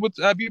you played Woods?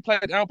 Have you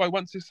played Albo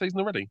once this season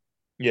already?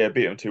 Yeah,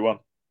 beat them 2-1.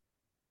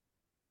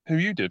 Who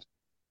you did?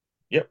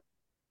 Yep.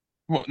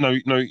 What? No,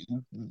 no.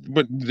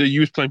 But you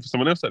was playing for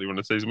someone else earlier on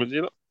the season, was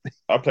you not?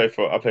 I play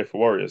for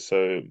Warriors,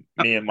 so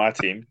me and my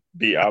team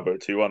beat Albo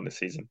 2-1 this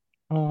season.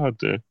 Oh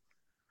dear.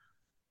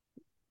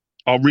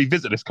 I'll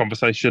revisit this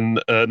conversation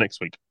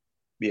next week.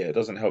 Yeah, it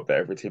doesn't help that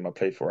every team I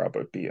play for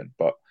Albo beaten,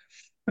 but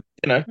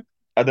you know,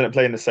 I didn't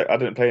play in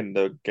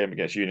the game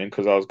against Union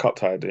because I was cup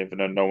tired, even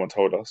though no one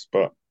told us.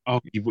 But Oh,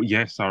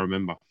 yes, I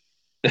remember.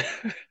 Yeah,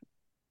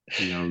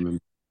 I remember.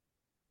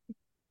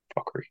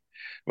 fuckery.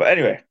 But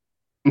anyway,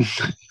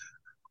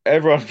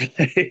 everyone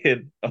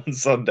playing on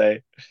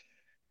Sunday.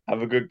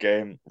 Have a good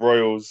game.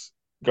 Royals,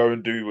 go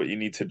and do what you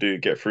need to do.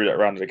 Get through that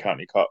round of the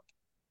County Cup.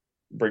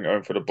 Bring it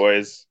home for the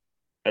boys.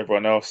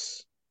 Everyone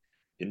else,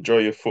 enjoy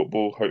your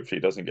football. Hopefully,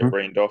 it doesn't get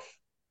rained off.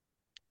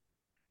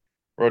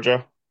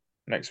 Roger,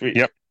 next week.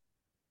 Yep.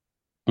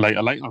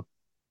 Later, later. See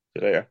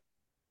you later.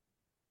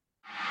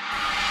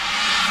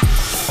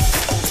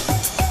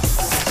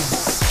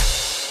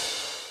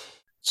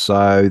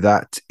 So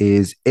that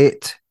is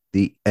it.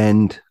 The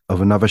end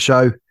of another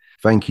show.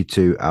 Thank you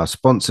to our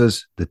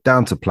sponsors, the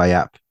Down to Play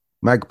app,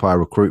 Magpie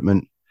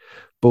Recruitment,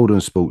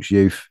 Baldwin Sports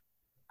Youth,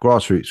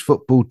 Grassroots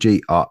Football,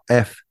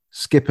 GRF,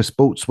 Skipper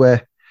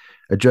Sportswear,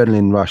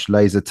 Adrenaline Rush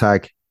Laser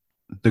Tag,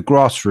 the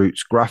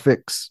Grassroots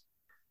Graphics,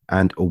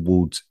 and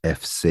Awards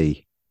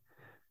FC.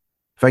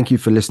 Thank you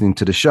for listening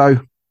to the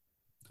show,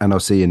 and I'll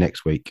see you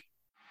next week.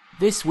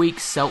 This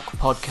week's Selk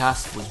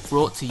podcast was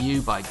brought to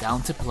you by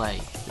Down to Play,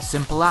 the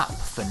simple app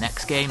for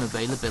next game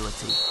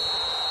availability.